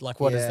mind. Like,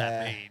 what does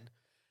that mean?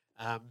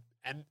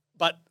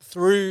 But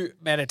through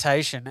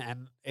meditation,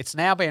 and it's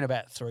now been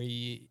about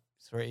three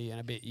and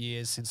a bit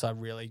years since I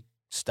really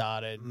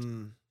started,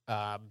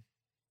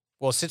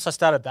 since I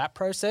started that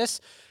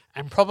process,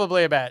 and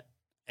probably about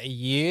a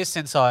year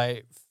since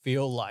I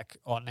feel like,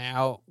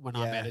 now when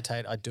I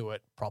meditate, I do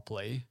it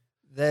properly.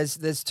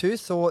 There's two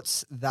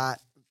thoughts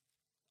that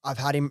I've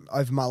had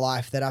over my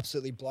life that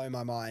absolutely blow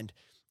my mind.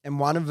 And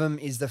one of them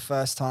is the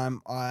first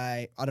time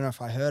I don't know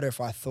if I heard or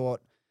if I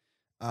thought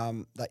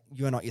that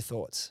you are not your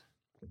thoughts.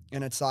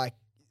 And it's like,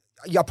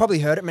 I probably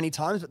heard it many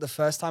times, but the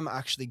first time I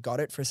actually got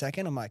it for a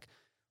second, I'm like,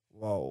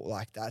 whoa,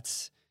 like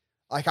that's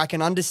like I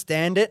can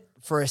understand it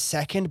for a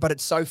second, but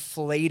it's so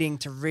fleeting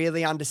to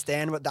really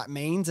understand what that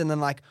means. And then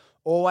like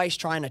always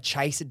trying to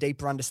chase a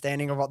deeper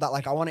understanding of what that,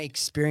 like I want to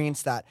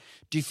experience that.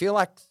 Do you feel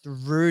like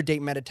through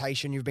deep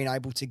meditation, you've been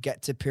able to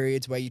get to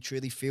periods where you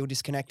truly feel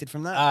disconnected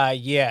from that?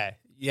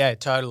 Yeah,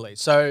 totally.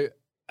 So,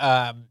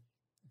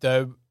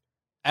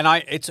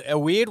 it's a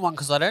weird one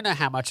because I don't know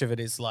how much of it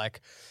is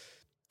like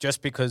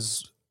just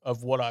because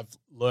of what I've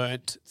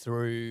learnt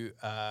through,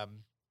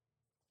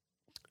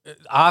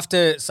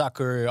 after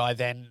Sakuru, I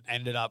then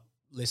ended up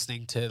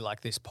listening to like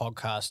this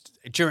podcast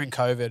during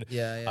COVID.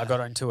 Yeah. I got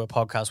into a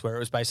podcast where it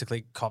was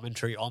basically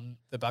commentary on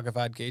the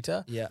Bhagavad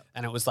Gita. Yeah.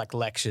 And it was like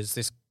lectures.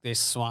 This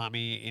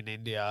Swami in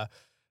India,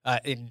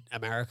 in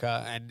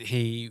America, and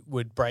he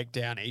would break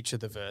down each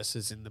of the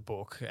verses in the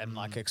book and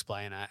like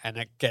explain it. And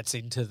it gets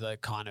into the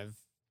kind of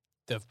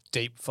the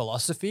deep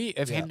philosophy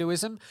of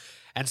Hinduism.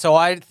 And so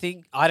I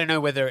think, I don't know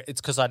whether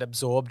it's because I'd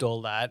absorbed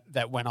all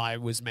that when I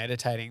was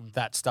meditating,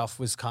 that stuff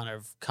was kind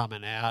of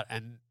coming out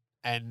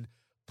and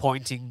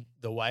pointing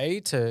the way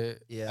to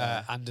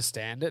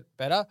understand it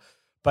better.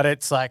 But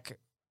it's like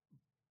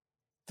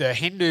the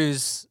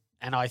Hindus,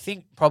 and I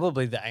think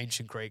probably the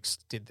ancient Greeks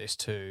did this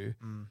too.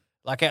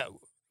 Like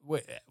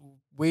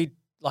we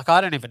like,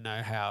 I don't even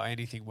know how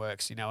anything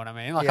works, you know what I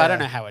mean? Like, I don't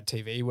know how a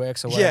TV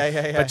works or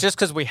whatever. Yeah. But just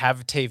because we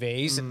have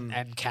TVs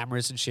and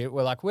cameras and shit,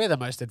 we're the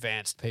most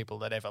advanced people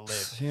that ever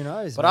lived. Who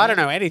knows? But man. I don't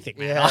know anything,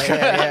 man.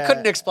 I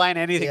couldn't explain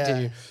anything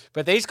to you.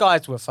 But these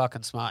guys were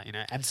fucking smart, you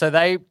know? And so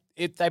they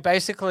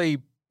basically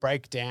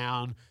break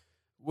down,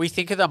 we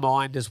think of the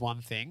mind as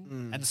one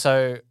thing. And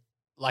so,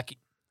 like,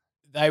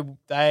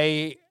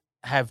 they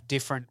have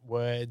different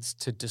words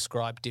to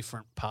describe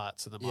different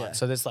parts of the mind.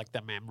 So there's like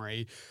the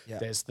memory,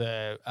 there's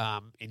the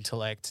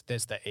intellect,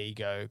 there's the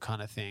ego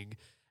kind of thing,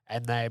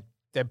 and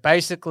they're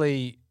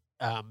basically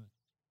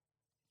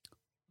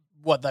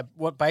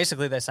what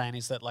basically they're saying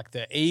is that like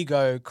the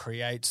ego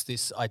creates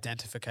this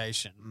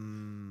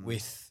identification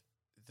with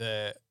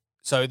the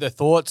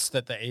thoughts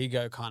that the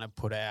ego kind of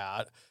put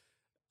out.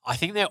 I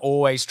think they're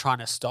always trying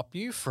to stop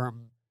you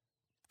from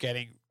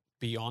getting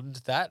beyond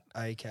that.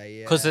 Okay,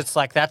 yeah. Because it's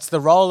like that's the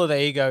role of the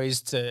ego,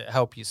 is to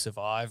help you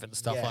survive and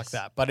stuff like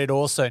that. But it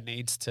also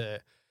needs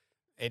to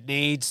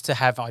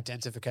have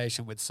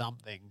identification with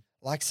something.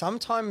 Like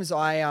sometimes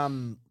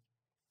I'm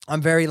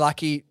very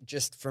lucky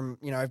just from,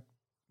 you know,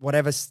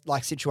 whatever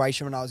like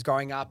situation when I was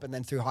growing up and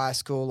then through high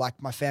school,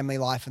 like my family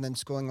life and then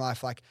schooling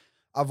life, like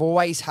I've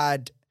always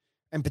had,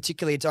 and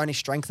particularly it's only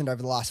strengthened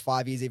over the last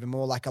 5 years even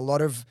more, like a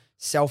lot of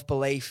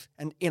self-belief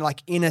and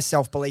inner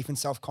self-belief and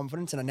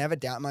self-confidence, and I never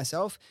doubt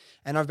myself.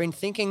 And I've been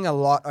thinking a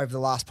lot over the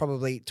last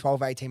probably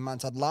 12, 18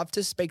 months. I'd love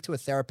to speak to a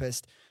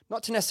therapist,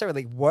 not to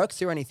necessarily work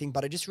through anything,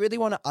 but I just really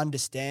want to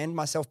understand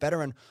myself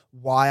better and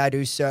why I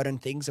do certain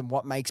things and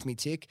what makes me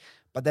tick.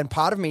 But then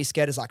part of me is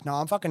scared, is like, no,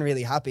 I'm fucking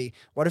really happy.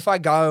 What if I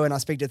go and I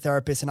speak to a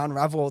therapist and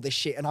unravel all this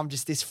shit and I'm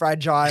just this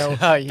fragile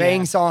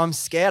being, so I'm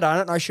scared. I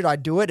don't know, should I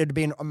do it? It'd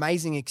be an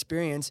amazing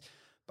experience.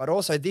 But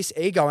also this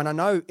ego, and I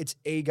know it's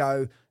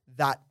ego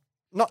that,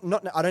 not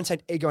I don't say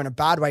ego in a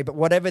bad way, but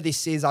whatever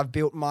this is, I've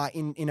built my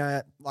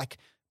inner like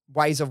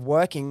ways of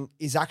working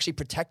is actually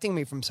protecting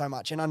me from so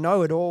much. And I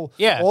know it all.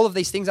 Yeah. All of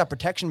these things are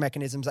protection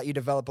mechanisms that you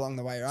develop along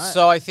the way, right?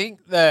 So I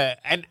think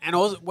and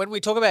also when we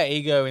talk about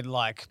ego in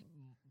like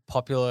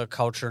popular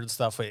culture and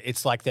stuff,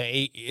 it's like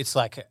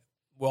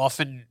we're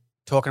often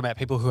talking about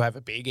people who have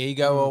a big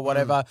ego or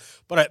whatever,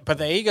 but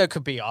the ego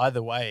could be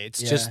either way.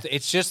 It's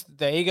just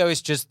the ego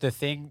is just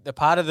the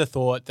part of the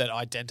thought that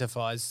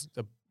identifies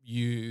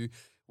you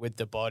with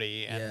the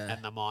body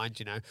and the mind,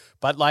 you know.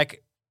 But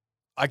like,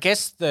 I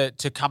guess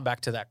to come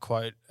back to that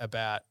quote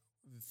about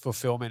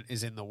fulfillment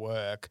is in the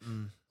work,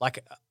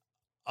 like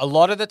a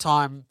lot of the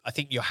time I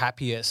think you're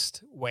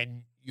happiest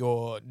when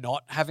you're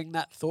not having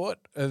that thought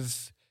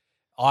of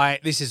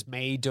this is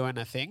me doing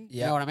a thing.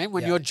 You know what I mean?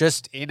 When you're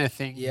just in a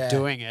thing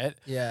doing it,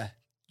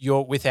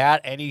 you're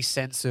without any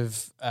sense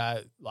of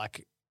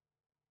like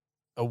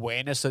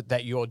awareness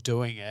that you're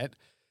doing it.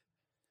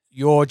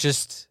 You're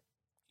just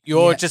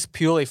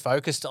purely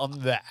focused on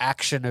the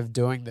action of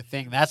doing the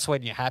thing. That's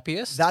when you're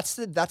happiest. That's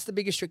the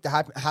biggest trick to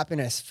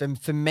happiness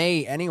for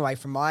me anyway,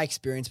 from my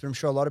experience, but I'm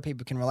sure a lot of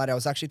people can relate. I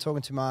was actually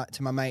talking to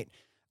my mate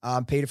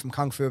Peter from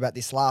Kung Fu about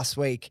this last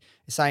week,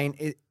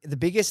 saying the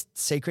biggest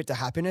secret to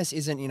happiness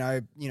isn't, you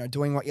know,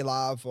 doing what you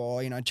love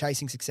or, you know,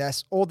 chasing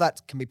success. All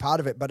that can be part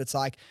of it, but it's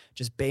like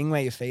just being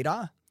where your feet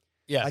are.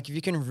 Yeah. Like if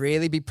you can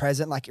really be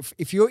present, like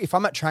if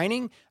I'm at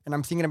training and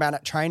I'm thinking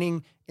about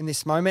training in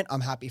this moment,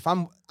 I'm happy. If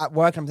I'm at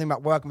work and I'm thinking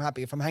about work, I'm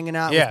happy. If I'm hanging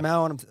out with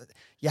Mel and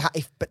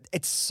but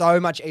it's so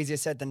much easier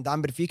said than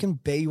done. But if you can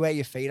be where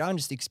your feet are and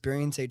just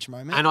experience each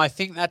moment. And I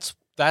think that's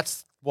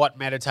what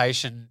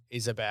meditation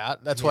is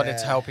about. That's what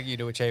it's helping you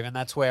to achieve. And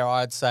that's where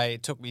I'd say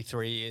it took me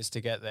 3 years to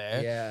get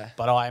there. Yeah.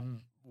 But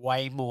I'm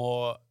way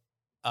more,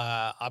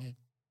 I'm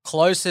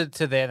closer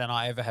to there than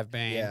I ever have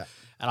been. Yeah.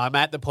 And I'm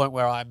at the point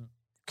where I'm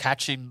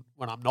catching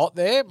when I'm not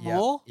there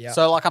more. Yep.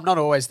 So like I'm not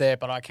always there,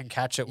 but I can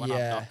catch it when I'm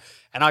not.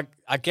 And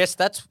I guess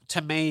that's,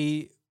 to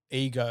me,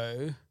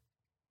 ego,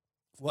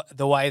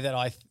 the way that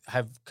I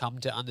have come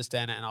to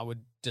understand it and I would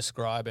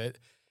describe it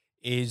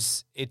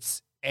is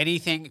it's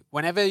anything,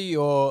 whenever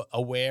you're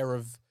aware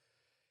of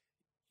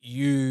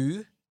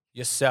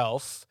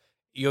yourself,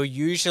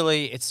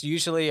 it's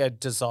usually a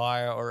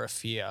desire or a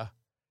fear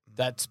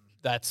that's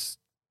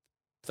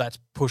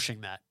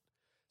pushing that.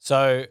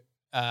 So,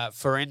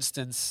 for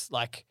instance,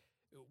 like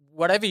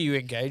whatever you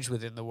engage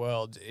with in the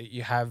world,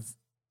 you have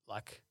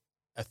like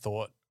a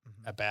thought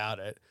about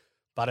it,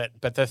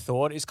 but the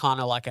thought is kind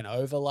of like an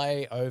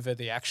overlay over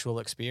the actual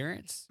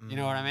experience. You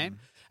know what I mean?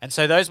 And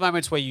so those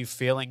moments where you're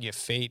feeling your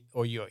feet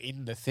or you're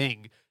in the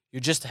thing, you're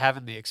just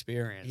having the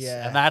experience.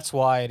 Yeah. And that's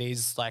why it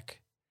is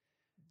like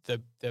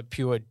the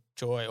pure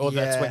joy, or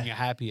that's when you're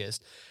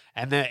happiest.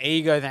 And the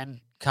ego then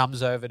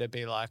comes over to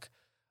be like,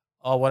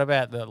 oh, what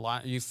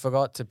about you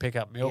forgot to pick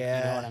up milk, you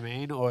know what I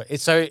mean? Or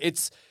it's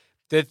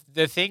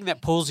the thing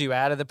that pulls you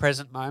out of the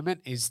present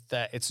moment is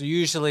that it's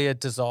usually a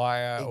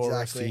desire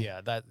or a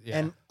fear.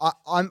 And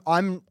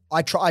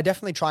I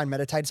definitely try and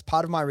meditate. It's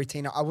part of my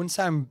routine. I wouldn't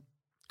say I'm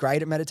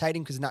great at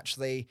meditating because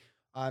naturally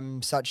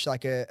I'm such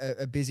like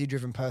a busy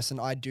driven person.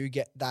 I do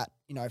get that,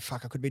 I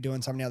could be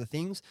doing so many other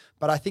things.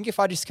 But I think if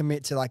I just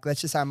commit to like,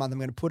 let's just say a month, I'm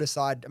going to put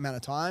aside amount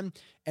of time,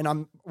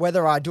 and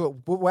whether I do it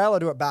well or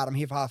do it bad, I'm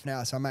here for half an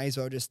hour. So I may as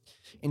well just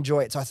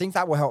enjoy it. So I think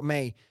that will help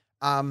me.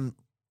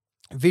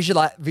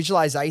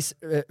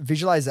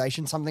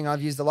 Visualization, something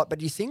I've used a lot. But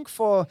do you think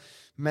for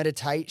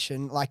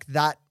meditation, like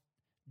that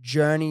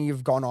journey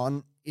you've gone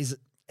on it's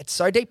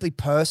so deeply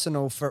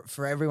personal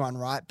for everyone,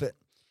 right? But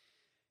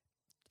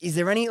is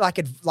there any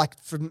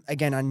from,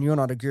 again, and you're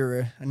not a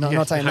guru, and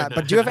not saying that,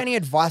 but do you have any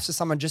advice for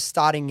someone just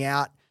starting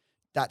out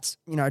that's,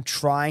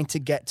 trying to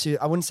get to,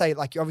 I wouldn't say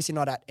like you're obviously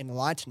not at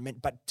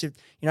enlightenment, but to,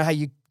 how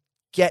you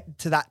get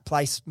to that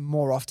place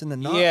more often than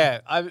not?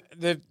 Yeah.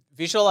 The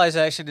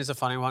visualization is a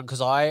funny one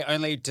because I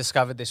only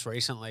discovered this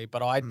recently,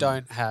 but I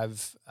don't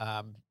have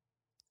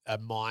a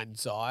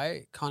mind's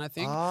eye kind of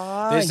thing.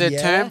 There's a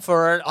term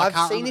for it.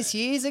 I've seen this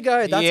years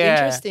ago. That's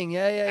interesting.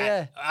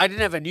 Yeah. I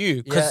never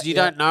knew because you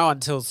don't know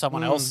until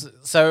someone else.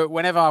 So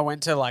whenever I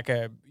went to like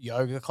a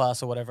yoga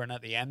class or whatever, and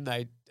at the end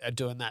they are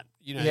doing that,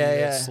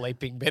 the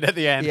sleeping bit at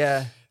the end.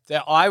 Yeah.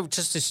 I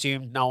just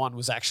assumed no one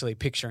was actually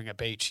picturing a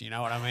beach. You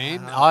know what I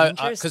mean?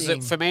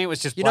 Because for me it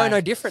was just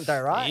no different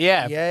though, right?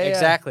 Yeah,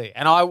 exactly.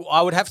 And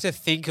I would have to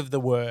think of the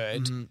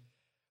word. Mm-hmm.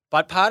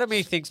 But part of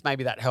me thinks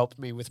maybe that helped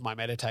me with my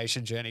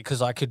meditation journey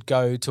because I could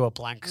go to a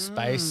blank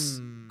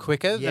space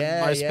quicker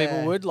than most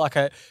people would. Like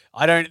I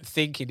don't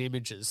think in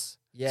images.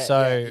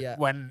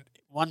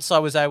 Once I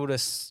was able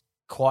to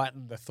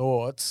quieten the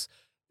thoughts,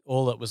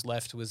 all that was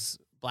left was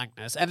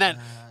blankness. And then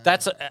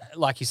that's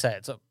like you say,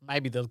 it's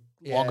maybe the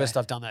longest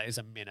I've done that is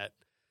a minute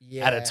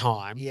at a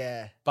time.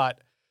 Yeah. But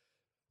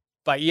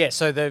yeah,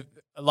 so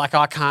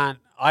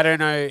I don't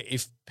know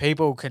if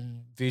people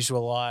can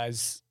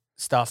visualize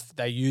stuff,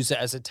 they use it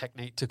as a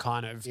technique to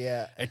kind of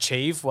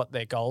achieve what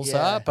their goals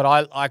are.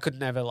 But I could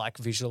never like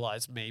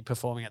visualize me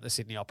performing at the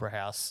Sydney Opera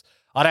House.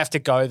 I'd have to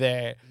go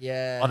there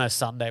on a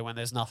Sunday when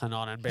there's nothing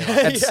on and be like,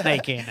 and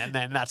sneak in, and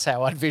then that's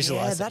how I'd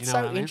visualize it. That's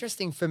so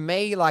interesting. For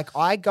me, like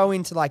I go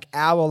into like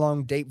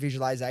hour-long deep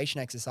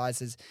visualization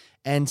exercises,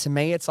 and to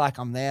me it's like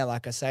I'm there.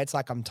 Like I say, it's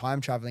like I'm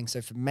time traveling.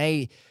 So for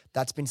me,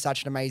 that's been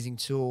such an amazing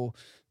tool.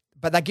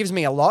 But that gives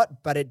me a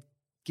lot, but it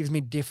gives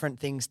me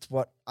different things to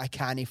what I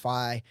can if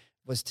I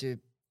was to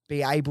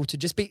be able to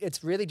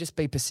it's really just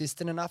be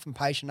persistent enough and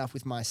patient enough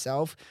with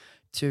myself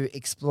to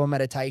explore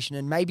meditation.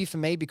 And maybe for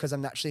me, because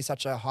I'm naturally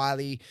such a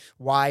highly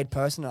wired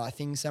person and I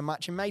think so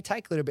much, it may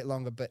take a little bit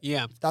longer, but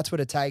that's what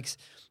it takes.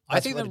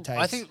 I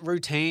think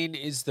routine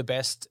is the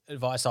best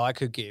advice I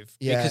could give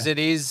because it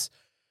is,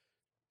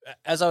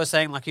 as I was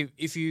saying, like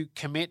if you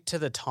commit to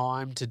the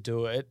time to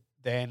do it,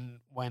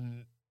 then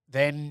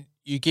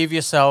you give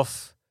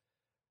yourself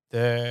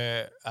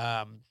the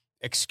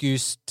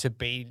excuse to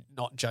be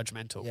not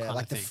judgmental. Yeah,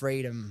 like the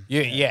freedom.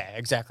 Yeah,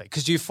 exactly.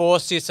 Because you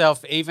force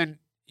yourself, even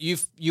you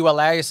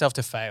allow yourself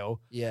to fail.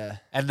 Yeah.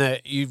 And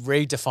you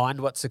redefined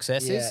what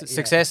success is.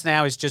 Success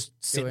now is just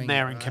sitting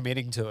there and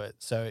committing to it.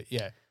 So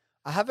yeah.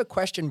 I have a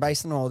question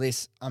based on all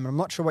this. I'm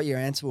not sure what your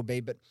answer will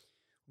be, but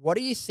what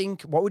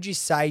would you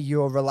say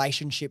your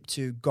relationship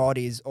to God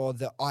is, or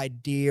the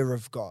idea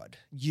of God,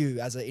 you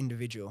as an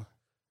individual?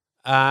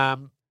 I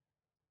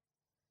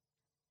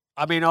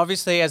mean,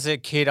 obviously, as a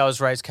kid, I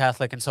was raised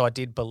Catholic, and so I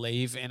did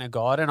believe in a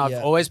God, and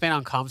I've always been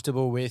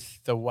uncomfortable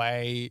with the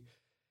way,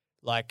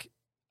 like,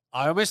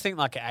 I almost think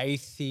like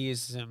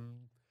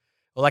atheism,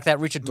 or like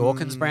that Richard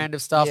Dawkins brand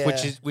of stuff,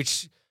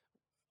 which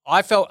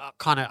I felt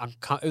kind of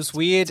it was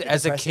weird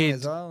as a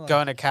kid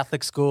going to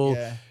Catholic school.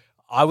 Yeah.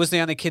 I was the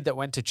only kid that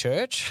went to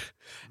church,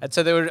 and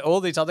so there were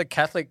all these other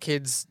Catholic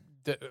kids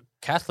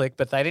Catholic,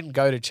 but they didn't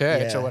go to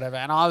church or whatever.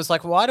 And I was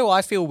like, why do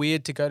I feel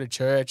weird to go to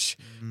church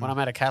when I'm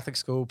at a Catholic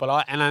school?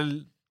 But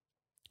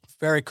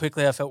very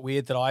quickly I felt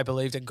weird that I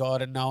believed in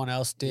God and no one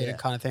else did and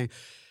kind of thing.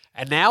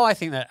 And now I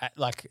think that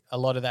like a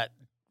lot of that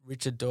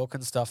Richard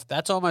Dawkins stuff,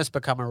 that's almost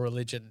become a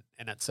religion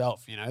in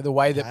itself, you know, the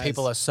way that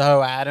people are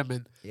so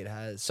adamant. It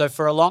has. So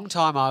for a long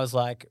time I was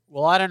like,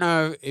 well, I don't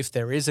know if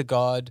there is a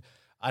God.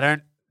 I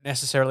don't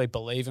necessarily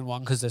believe in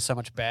one because there's so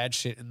much bad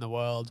shit in the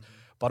world.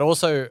 But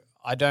also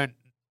I don't,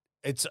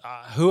 it's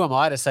who am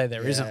I to say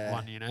there isn't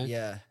one, you know?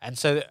 Yeah. And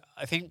so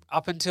I think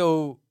up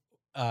until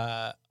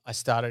I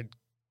started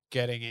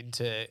getting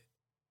into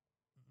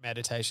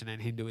meditation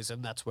and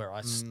Hinduism, that's where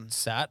I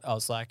sat. I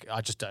was like,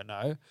 I just don't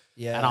know.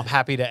 Yeah. And I'm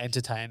happy to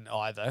entertain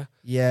either.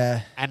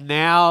 Yeah. And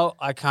now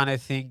I kind of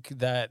think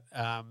that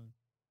I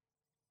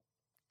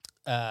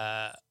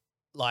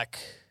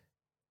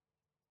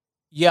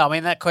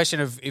mean that question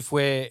of if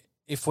we're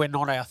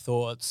not our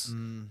thoughts,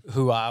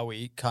 who are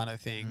we kind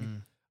of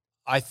thing.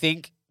 I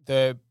think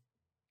the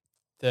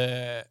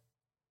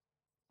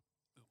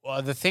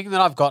thing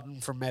that I've gotten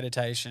from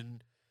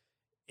meditation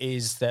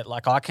is that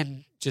like I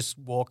can just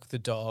walk the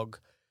dog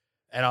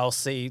and I'll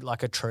see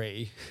like a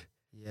tree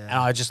and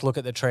I just look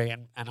at the tree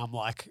and I'm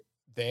like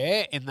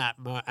there in that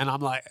and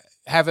I'm like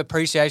have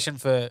appreciation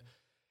for.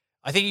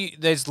 I think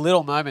there's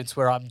little moments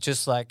where I'm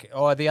just like,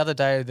 oh, the other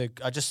day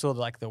I just saw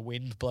like the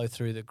wind blow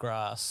through the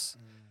grass.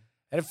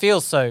 And it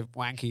feels so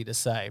wanky to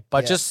say,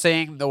 but just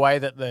seeing the way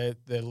that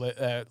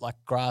the like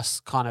grass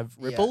kind of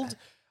rippled,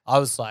 I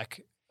was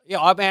like,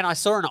 I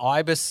saw an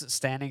ibis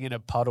standing in a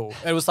puddle.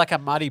 It was like a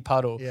muddy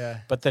puddle,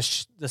 but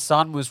the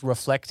sun was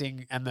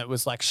reflecting and it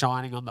was like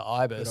shining on the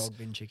ibis. Good old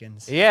bin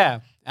chickens. Yeah,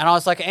 and I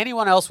was like,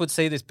 anyone else would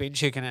see this bin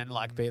chicken and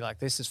like be like,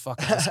 this is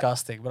fucking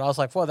disgusting. But I was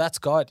like, well, that's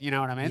God, you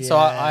know what I mean? Yeah. So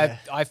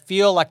I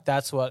feel like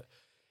that's what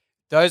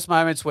those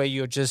moments where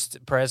you're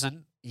just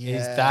present.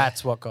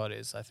 That's what God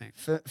is, I think.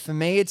 For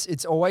me,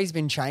 it's always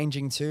been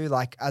changing too.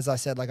 Like, as I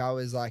said, like I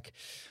was like,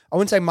 I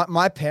wouldn't say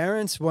my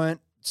parents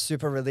weren't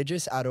super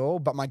religious at all,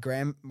 but my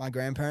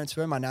grandparents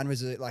were. My nan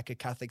was like a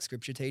Catholic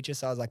scripture teacher,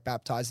 so I was like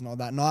baptized and all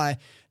that. And I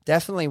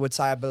definitely would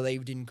say I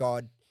believed in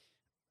God,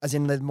 as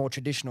in the more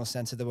traditional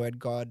sense of the word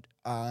God,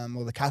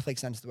 or the Catholic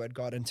sense of the word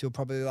God, until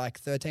probably like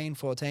 13,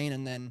 14,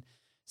 and then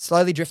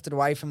slowly drifted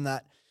away from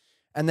that.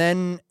 And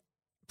then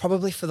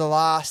probably for the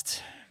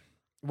last...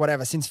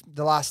 since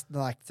the last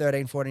like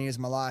 13, 14 years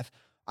of my life,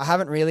 I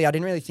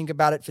didn't really think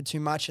about it for too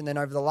much. And then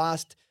over the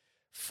last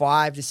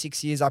 5 to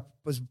 6 years, I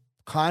was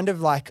kind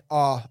of like,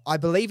 oh, I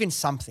believe in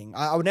something.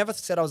 I would never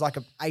said I was like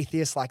an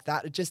atheist like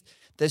that. It just,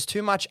 there's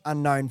too much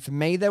unknown. For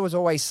me, there was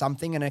always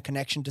something and a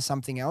connection to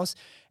something else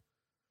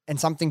and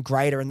something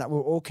greater, and that we're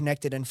all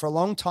connected. And for a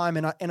long time,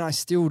 and I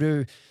still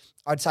do,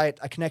 I'd say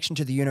a connection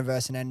to the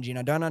universe and energy. And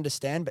I don't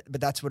understand, but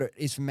that's what it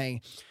is for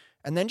me.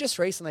 And then just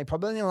recently,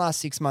 probably in the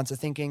last 6 months, of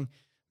thinking,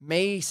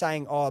 me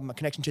saying, oh, I'm a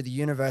connection to the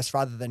universe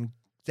rather than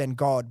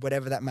God,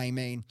 whatever that may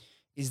mean,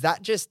 is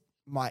that just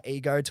my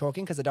ego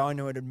talking? Because I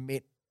don't want to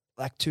admit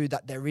like to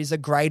that there is a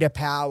greater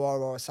power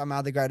or some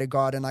other greater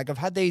God. And like I've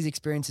had these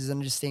experiences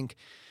and I just think,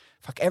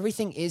 fuck,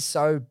 everything is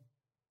so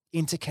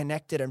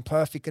interconnected and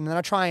perfect. And then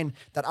I try and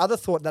that other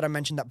thought that I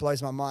mentioned that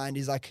blows my mind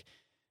is like,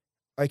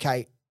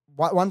 okay,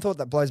 one thought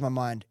that blows my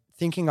mind,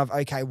 thinking of,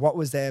 okay, what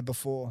was there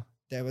before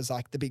there was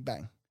like the Big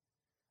Bang?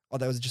 Or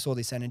there was just all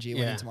this energy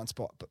went into one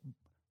spot. But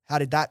how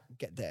did that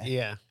get there?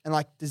 Yeah. And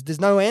like, there's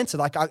no answer.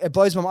 Like it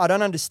blows my mind. I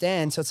don't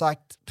understand. So it's like,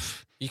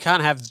 you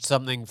can't have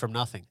something from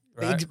nothing,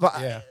 right?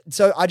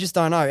 So I just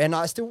don't know. And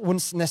I still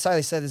wouldn't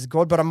necessarily say there's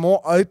God, but I'm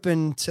more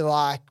open to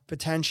like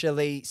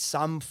potentially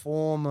some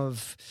form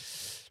of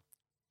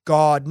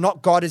God,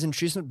 not God as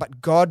intrusive,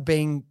 but God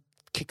being,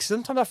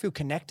 sometimes I feel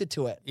connected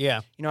to it.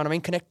 Yeah. You know what I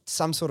mean? Connect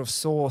some sort of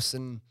source.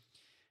 And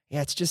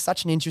yeah, it's just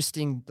such an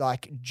interesting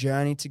like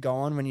journey to go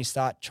on when you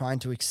start trying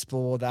to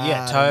explore that.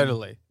 Yeah,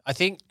 totally. I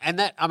think, and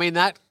that, I mean,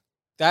 that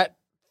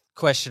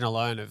question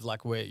alone of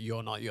like where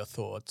you're not your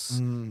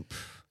thoughts,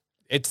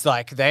 it's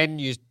like then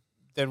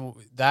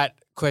that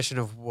question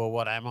of, well,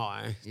 what am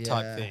I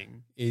type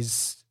thing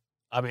is,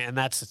 I mean, and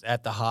that's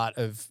at the heart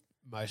of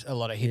a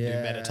lot of Hindu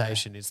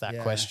meditation is that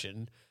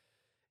question.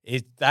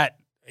 That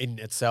in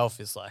itself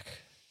is like,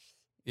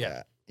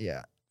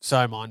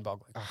 so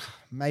mind-boggling.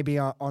 Maybe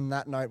on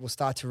that note, we'll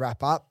start to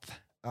wrap up,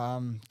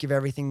 give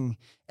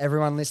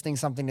everyone listening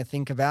something to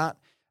think about.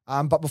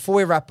 But before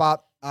we wrap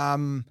up,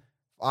 I'm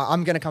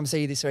going to come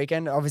see you this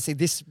weekend. Obviously,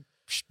 this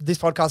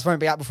podcast won't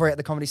be out before you're at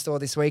the Comedy Store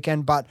this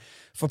weekend. But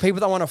for people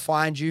that want to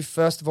find you,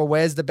 first of all,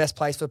 where's the best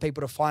place for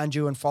people to find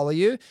you and follow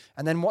you?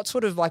 And then what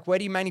sort of like, where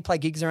do you mainly play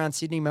gigs around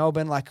Sydney,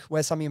 Melbourne? Like,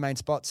 where's some of your main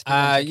spots?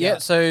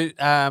 So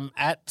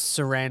at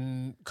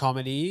Suren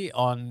Comedy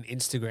on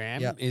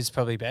Instagram is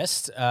probably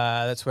best.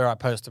 That's where I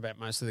post about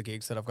most of the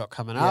gigs that I've got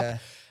coming up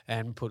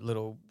and put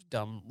little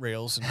dumb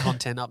reels and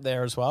content up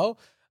there as well.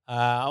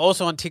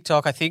 Also on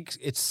TikTok, I think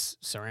it's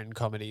Suren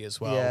Comedy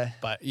as well. Yeah.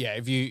 But yeah,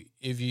 if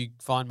you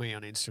find me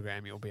on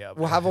Instagram, you'll be able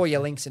We'll have all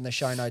your links in the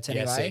show notes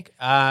anyway.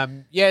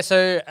 And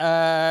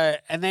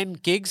then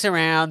gigs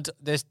around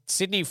the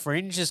Sydney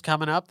Fringe is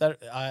coming up. That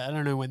I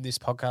don't know when this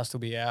podcast will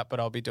be out, but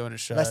I'll be doing a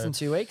show. Less than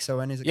 2 weeks, so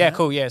when is it? Yeah,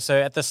 cool. Yeah. So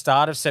at the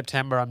start of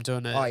September, I'm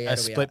doing a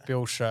split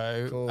bill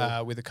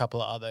show with a couple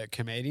of other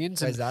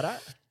comedians. Where's that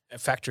at?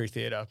 Factory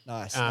Theatre.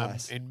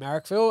 Nice. In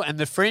Marrickville. And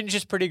the Fringe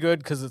is pretty good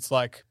because it's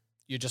like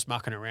you're just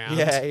mucking around.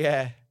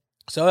 Yeah.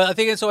 So I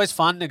think it's always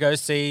fun to go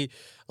see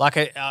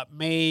like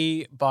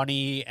me,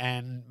 Bonnie,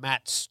 and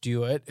Matt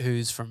Stewart,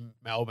 who's from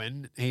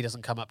Melbourne. He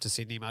doesn't come up to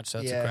Sydney much, so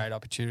it's a great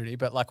opportunity.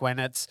 But like when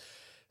it's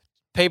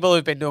people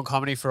who've been doing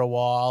comedy for a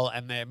while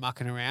and they're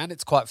mucking around,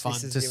 it's quite fun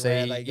to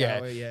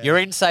see. You're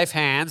in safe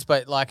hands,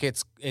 but like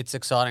it's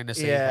exciting to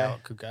see how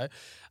it could go.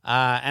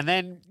 And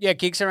then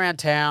gigs around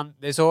town.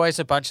 There's always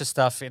a bunch of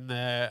stuff in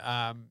the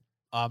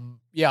I'm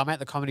at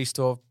the Comedy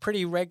Store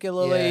pretty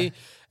regularly,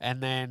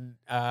 and then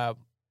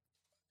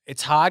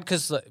it's hard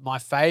because my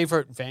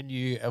favorite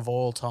venue of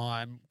all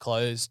time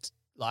closed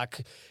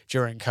like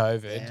during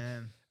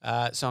COVID.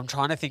 So I'm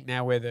trying to think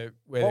now where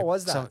what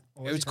was that?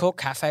 It was called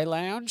Cafe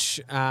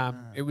Lounge.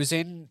 It was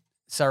in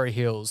Surrey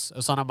Hills. It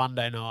was on a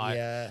Monday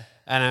night.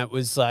 And it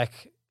was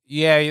like,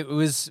 it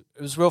was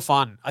real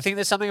fun. I think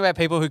there's something about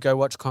people who go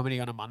watch comedy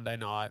on a Monday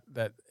night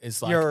that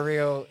is like you're a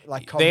real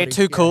like comedy. They're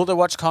too cool to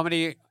watch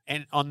comedy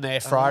on their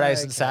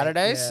Fridays and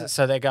Saturdays,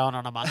 so they're going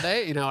on a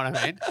Monday. You know what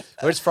I mean?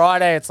 Whereas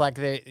Friday, it's like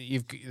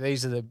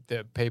these are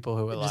the people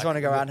who are just want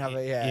to go out and have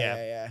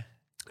it.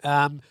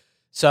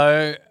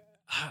 So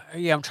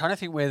I'm trying to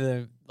think where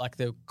the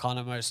kind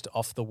of most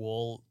off the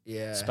wall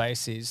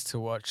space is to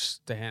watch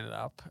Stand It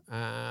Up.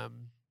 I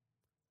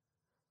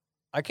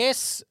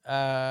guess.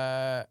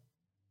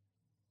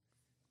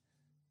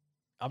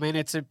 I mean,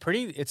 it's a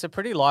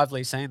pretty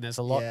lively scene. There's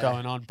a lot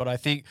going on, but I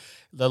think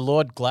the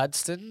Lord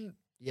Gladstone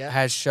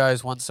has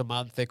shows once a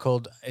month. It's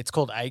called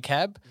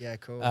ACAB. Yeah,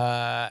 cool.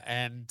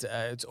 And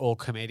it's all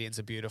comedians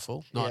are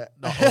beautiful. Not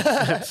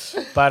all.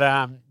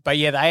 But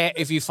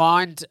if you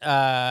find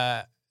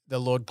the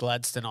Lord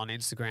Gladstone on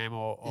Instagram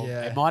or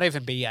it might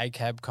even be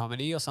ACAB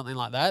comedy or something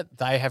like that.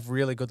 They have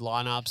really good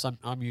lineups.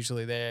 I'm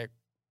usually there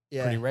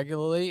pretty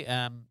regularly.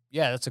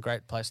 That's a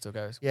great place to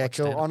go. Yeah,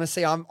 cool.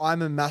 Honestly, I'm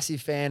a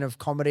massive fan of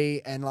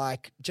comedy and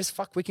like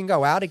we can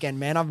go out again,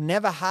 man. I've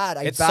never had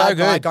a bad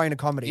night going to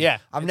comedy. Yeah.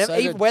 I've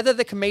never whether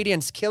the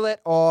comedians kill it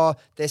or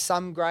there's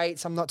some great,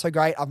 some not so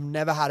great, I've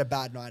never had a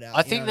bad night out.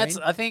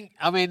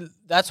 I mean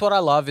that's what I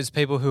love is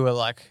people who are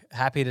like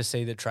happy to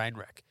see the train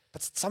wreck.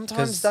 But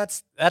sometimes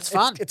that's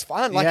fun. It's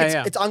fun.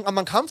 Like I'm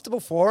uncomfortable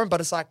for them,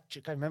 but it's like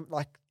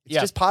it's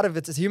just part of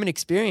it. It's a human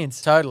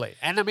experience. Totally.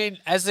 And I mean,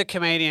 as a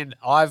comedian,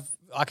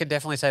 I can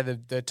definitely say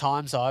the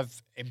times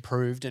I've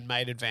improved and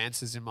made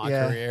advances in my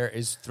career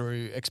is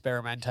through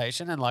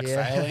experimentation and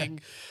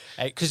failing,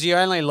 because you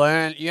only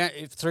learn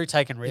through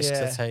taking risks.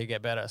 That's how you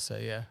get better.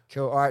 So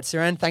cool. All right,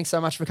 Suren, thanks so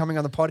much for coming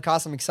on the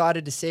podcast. I'm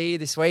excited to see you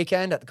this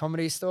weekend at the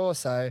Comedy Store.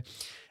 So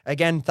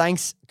again,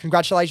 thanks.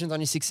 Congratulations on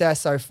your success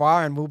so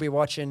far, and we'll be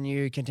watching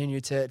you continue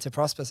to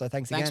prosper. So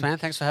thanks again. Thanks, man.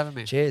 Thanks for having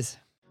me. Cheers.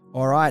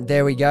 All right,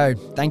 there we go.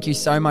 Thank you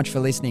so much for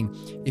listening.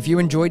 If you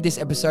enjoyed this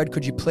episode,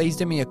 could you please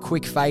do me a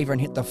quick favor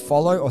and hit the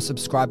follow or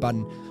subscribe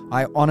button?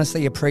 I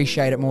honestly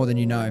appreciate it more than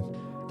you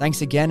know.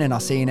 Thanks again, and I'll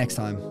see you next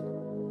time.